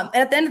 And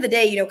at the end of the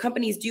day,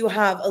 companies do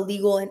have a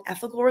legal and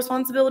ethical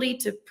responsibility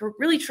to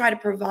really try to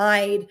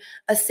provide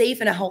a safe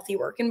and a healthy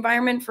work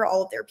environment for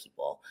all of their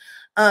people.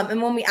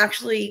 And when we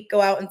actually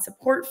go out and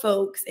support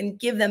folks and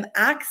give them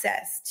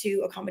access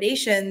to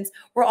accommodations,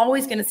 we're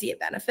always going to see a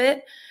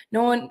benefit.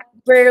 No one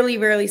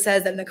rarely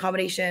says that an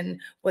accommodation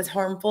was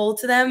harmful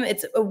to them.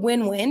 It's a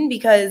win-win,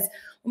 because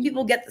when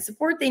people get the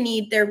support they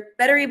need, they're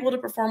better able to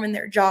perform in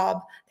their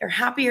job. They're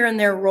happier in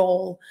their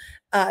role.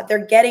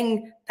 They're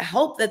getting the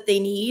help that they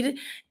need.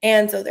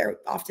 And so they're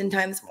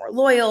oftentimes more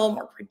loyal,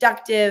 more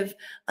productive.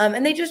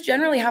 And they just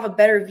generally have a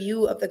better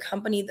view of the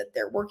company that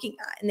they're working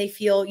at. And they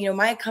feel,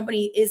 my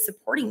company is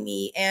supporting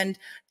me and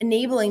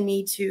enabling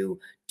me to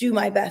do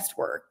my best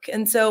work.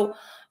 And so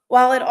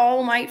while it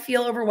all might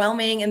feel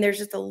overwhelming and there's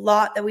just a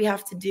lot that we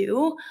have to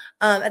do,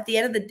 at the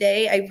end of the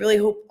day, I really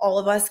hope all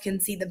of us can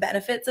see the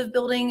benefits of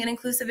building an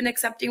inclusive and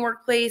accepting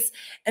workplace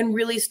and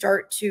really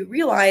start to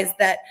realize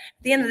that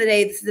at the end of the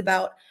day, this is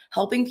about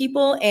helping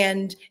people,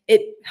 and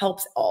it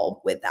helps all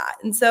with that.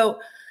 And so,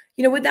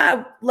 with that,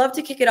 I'd love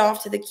to kick it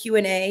off to the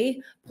Q&A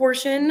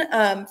portion.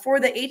 For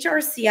the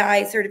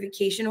HRCI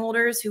certification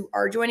holders who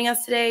are joining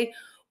us today,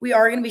 we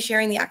are going to be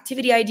sharing the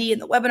activity ID in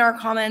the webinar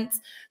comments.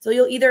 So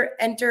you'll either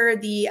enter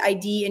the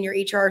ID in your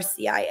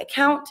HRCI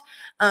account,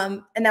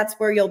 and that's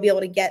where you'll be able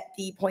to get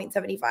the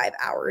 0.75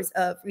 hours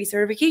of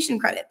recertification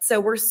credits. So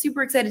we're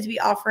super excited to be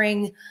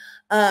offering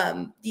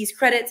these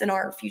credits in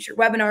our future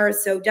webinars.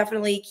 So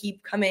definitely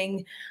keep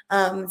coming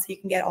so you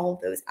can get all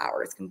of those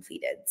hours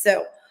completed.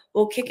 So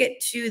we'll kick it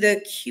to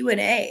the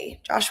Q&A.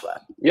 Joshua.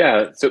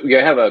 Yeah, so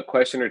I have a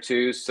question or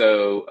two.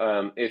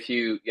 So if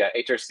you,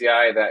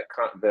 HRCI,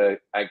 the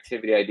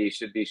activity ID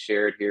should be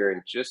shared here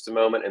in just a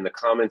moment in the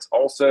comments.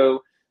 Also,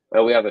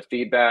 we have a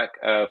feedback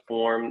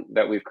form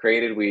that we've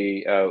created.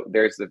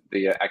 There's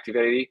the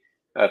activity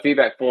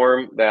feedback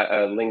form, that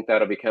link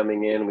that'll be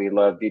coming in. We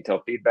love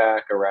detailed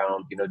feedback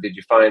around, did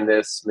you find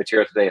this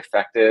material today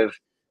effective,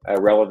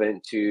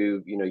 relevant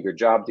to, your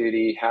job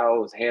duty?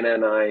 How's Hannah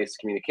and I's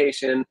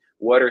communication?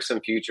 What are some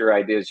future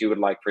ideas you would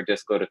like for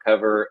Disclo to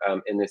cover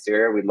in this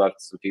area? We'd love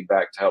some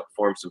feedback to help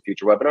form some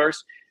future webinars.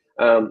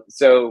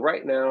 So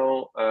right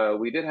now,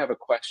 we did have a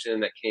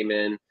question that came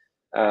in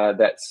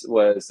that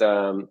was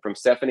from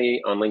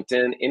Stephanie on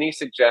LinkedIn. Any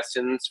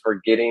suggestions for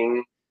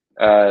getting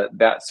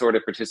that sort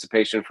of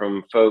participation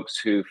from folks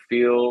who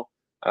feel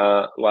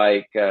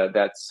like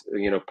that's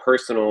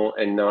personal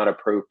and not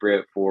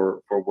appropriate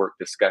for work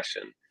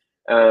discussion?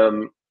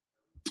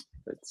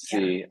 Let's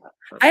see.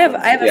 I have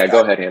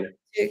go ahead, Hannah.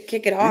 To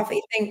kick it off, I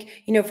think,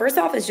 first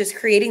off is just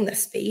creating the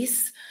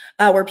space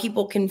where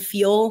people can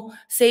feel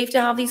safe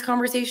to have these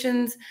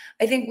conversations.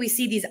 I think we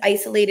see these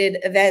isolated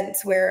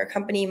events where a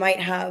company might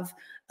have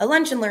a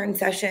lunch and learn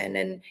session,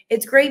 and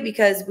it's great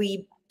because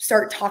we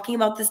start talking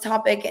about this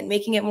topic and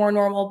making it more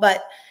normal,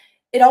 but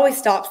it always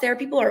stops there.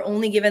 People are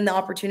only given the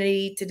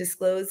opportunity to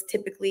disclose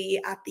typically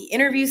at the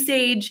interview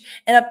stage.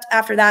 And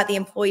after that, the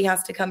employee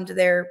has to come to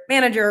their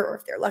manager, or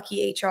if they're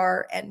lucky,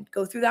 HR, and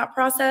go through that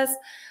process.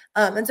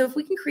 And so if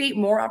we can create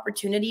more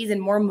opportunities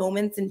and more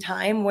moments in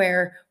time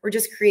where we're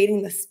just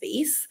creating the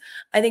space,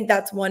 I think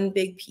that's one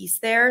big piece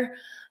there.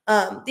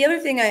 The other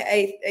thing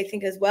I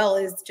think as well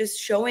is just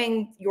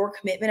showing your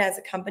commitment as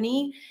a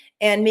company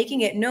and making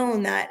it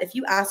known that if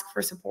you ask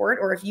for support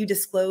or if you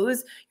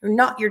disclose,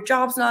 your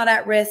job's not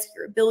at risk,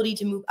 your ability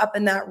to move up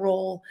in that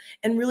role,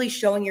 and really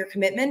showing your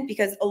commitment,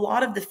 because a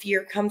lot of the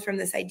fear comes from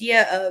this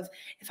idea of,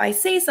 if I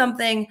say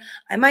something,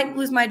 I might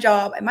lose my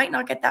job, I might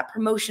not get that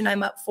promotion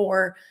I'm up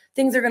for,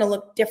 things are going to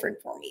look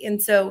different for me.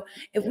 And so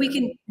if we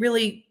can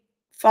really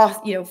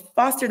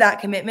foster that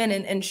commitment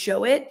and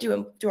show it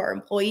to our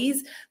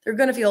employees, they're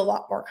going to feel a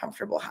lot more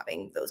comfortable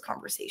having those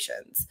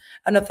conversations.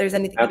 I don't know if there's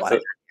anything you want to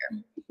add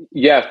here.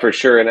 Yeah, for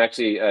sure. And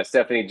actually,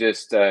 Stephanie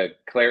just did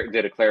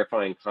a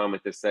clarifying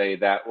comment to say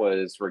that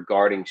was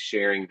regarding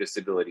sharing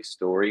disability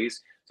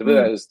stories. So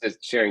that was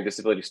sharing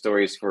disability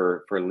stories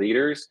for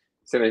leaders.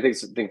 So I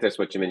think that's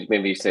what you meant.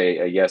 Maybe you say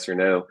a yes or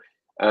no.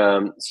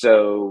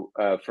 So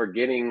for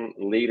getting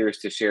leaders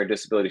to share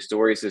disability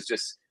stories is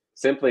just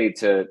simply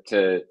to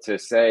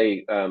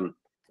say,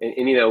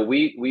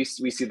 we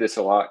see this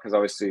a lot because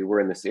obviously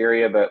we're in this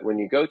area, but when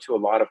you go to a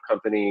lot of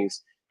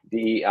companies,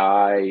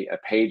 DEI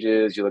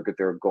pages, you look at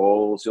their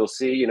goals, you'll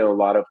see, a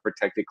lot of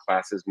protected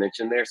classes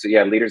mentioned there. So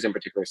yeah, leaders in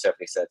particular,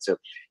 Stephanie said. So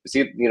you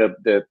see,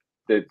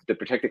 the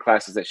protected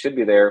classes that should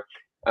be there,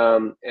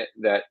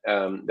 that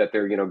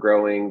they're,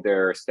 growing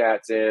their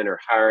stats in or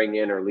hiring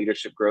in or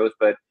leadership growth,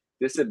 but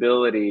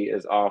disability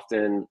is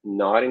often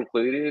not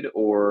included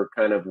or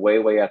kind of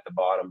way at the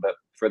bottom, but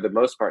for the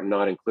most part,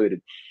 not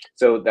included.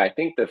 So I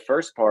think the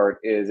first part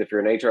is, if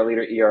you're an HR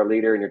leader, ER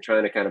leader, and you're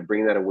trying to kind of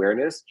bring that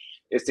awareness,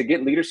 is to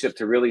get leadership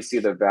to really see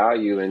the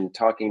value in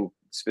talking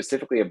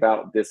specifically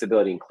about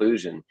disability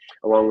inclusion,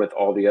 along with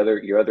all the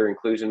your other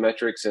inclusion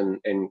metrics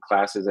and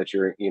classes that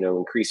you're,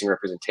 increasing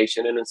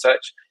representation in and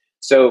such.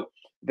 So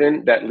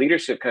then that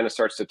leadership kind of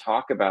starts to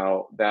talk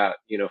about that,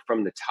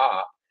 from the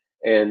top.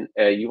 And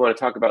you want to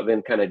talk about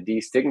then kind of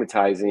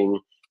destigmatizing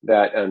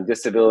that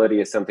disability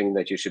is something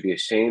that you should be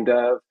ashamed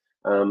of,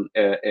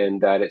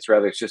 and that it's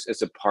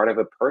a part of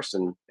a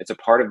person. It's a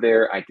part of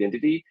their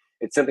identity.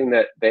 It's something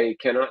that they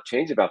cannot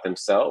change about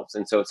themselves.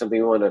 And so it's something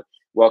we want to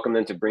welcome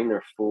them to bring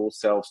their full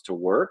selves to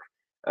work.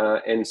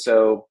 And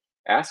so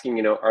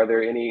asking, are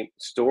there any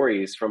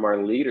stories from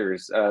our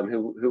leaders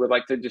who would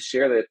like to just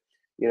share that,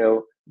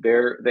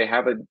 they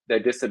have a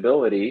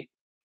disability.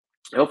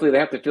 Hopefully they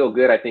have to feel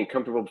good, I think,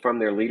 comfortable from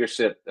their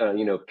leadership,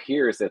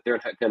 peers, that they're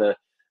not going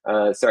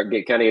to start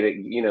get kind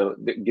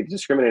of, get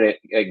discriminated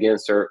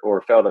against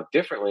or felt of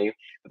differently.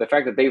 But the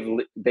fact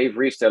that they've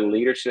reached a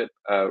leadership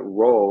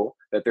role,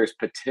 that there's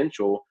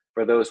potential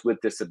for those with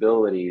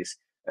disabilities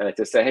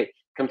to say, hey,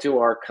 come to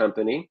our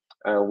company.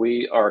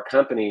 We are a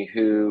company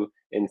who,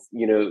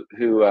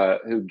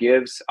 who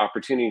gives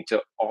opportunity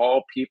to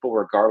all people,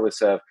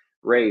 regardless of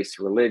race,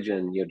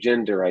 religion,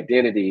 gender,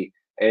 identity,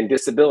 and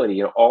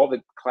disability, all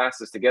the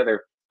classes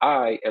together.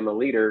 I am a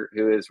leader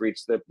who has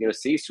reached the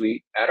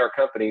C-suite at our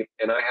company,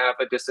 and I have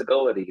a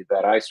disability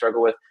that I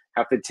struggle with,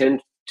 have to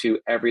tend to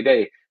every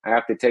day. I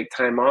have to take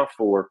time off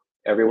for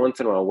every once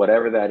in a while,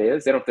 whatever that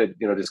is. They don't have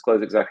to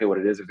disclose exactly what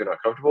it is if they're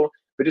not comfortable,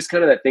 but just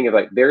kind of that thing of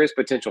like, there is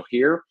potential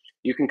here.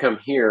 You can come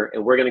here,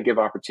 and we're going to give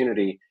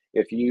opportunity.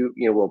 If you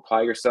will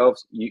apply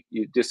yourselves,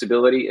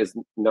 disability is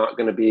not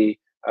going to be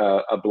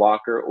a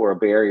blocker or a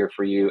barrier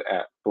for you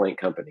at blank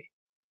company.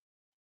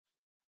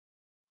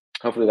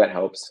 Hopefully that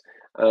helps.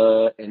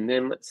 And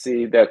then let's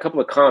see, there are a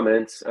couple of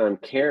comments.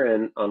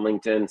 Karen on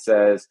LinkedIn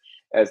says,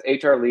 as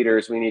HR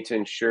leaders, we need to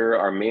ensure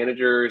our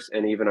managers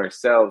and even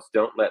ourselves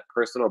don't let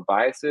personal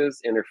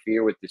biases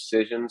interfere with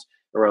decisions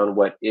around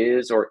what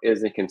is or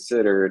isn't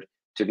considered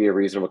to be a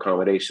reasonable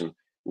accommodation.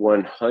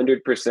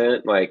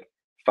 100%, like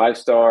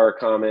 5-star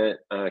comment,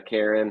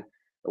 Karen.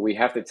 We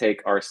have to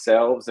take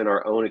ourselves and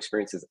our own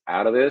experiences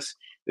out of this.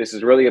 This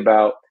is really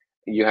about,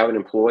 you have an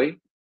employee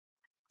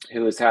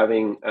who is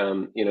having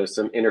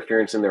some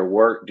interference in their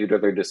work due to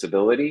their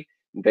disability.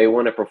 They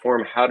want to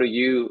perform. How do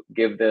you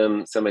give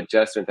them some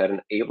adjustment that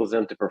enables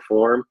them to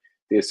perform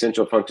the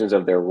essential functions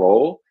of their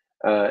role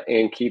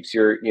and keeps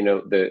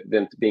them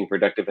being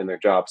productive in their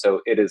job?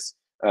 So it is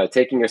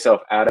taking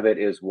yourself out of it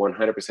is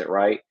 100%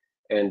 right,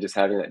 and just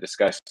having that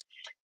discussion.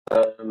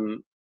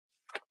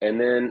 And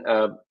then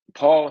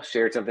Paul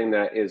shared something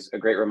that is a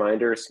great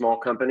reminder. Small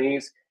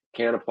companies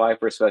can apply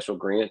for a special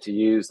grant to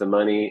use the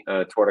money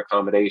toward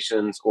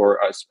accommodations or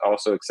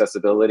also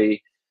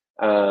accessibility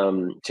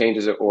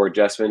changes or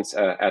adjustments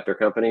at their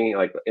company,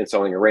 like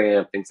installing a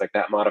ramp, things like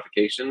that,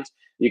 modifications.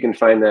 You can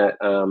find that,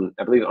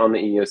 I believe, on the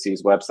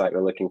EEOC's website.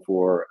 We're looking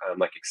for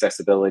like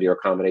accessibility or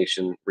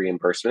accommodation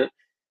reimbursement.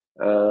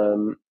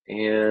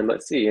 And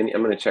let's see, I'm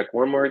going to check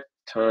one more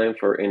time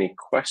for any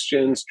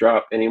questions.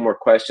 Drop any more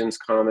questions,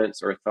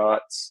 comments, or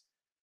thoughts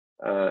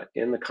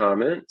in the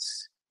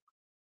comments.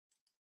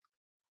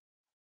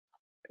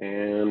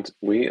 And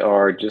we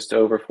are just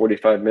over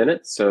 45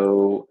 minutes.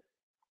 So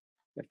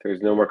if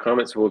there's no more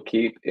comments, we'll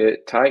keep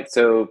it tight.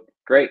 So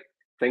great.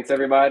 Thanks,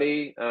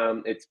 everybody.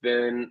 It's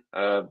been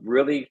a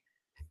really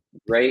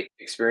great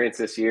experience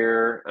this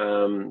year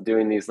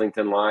doing these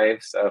LinkedIn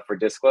Lives for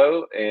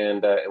Disclo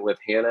and with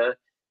Hannah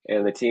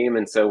and the team.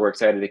 And so we're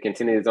excited to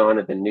continue this on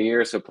at the new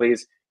year. So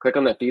please click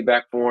on that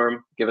feedback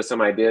form. Give us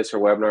some ideas for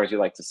webinars you'd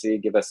like to see.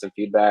 Give us some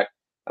feedback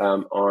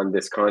on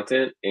this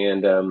content.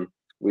 And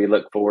we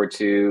look forward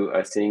to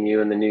seeing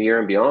you in the new year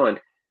and beyond.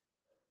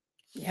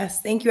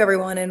 Yes, thank you,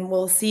 everyone. And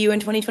we'll see you in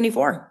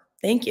 2024.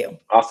 Thank you.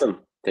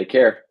 Awesome. Take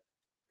care.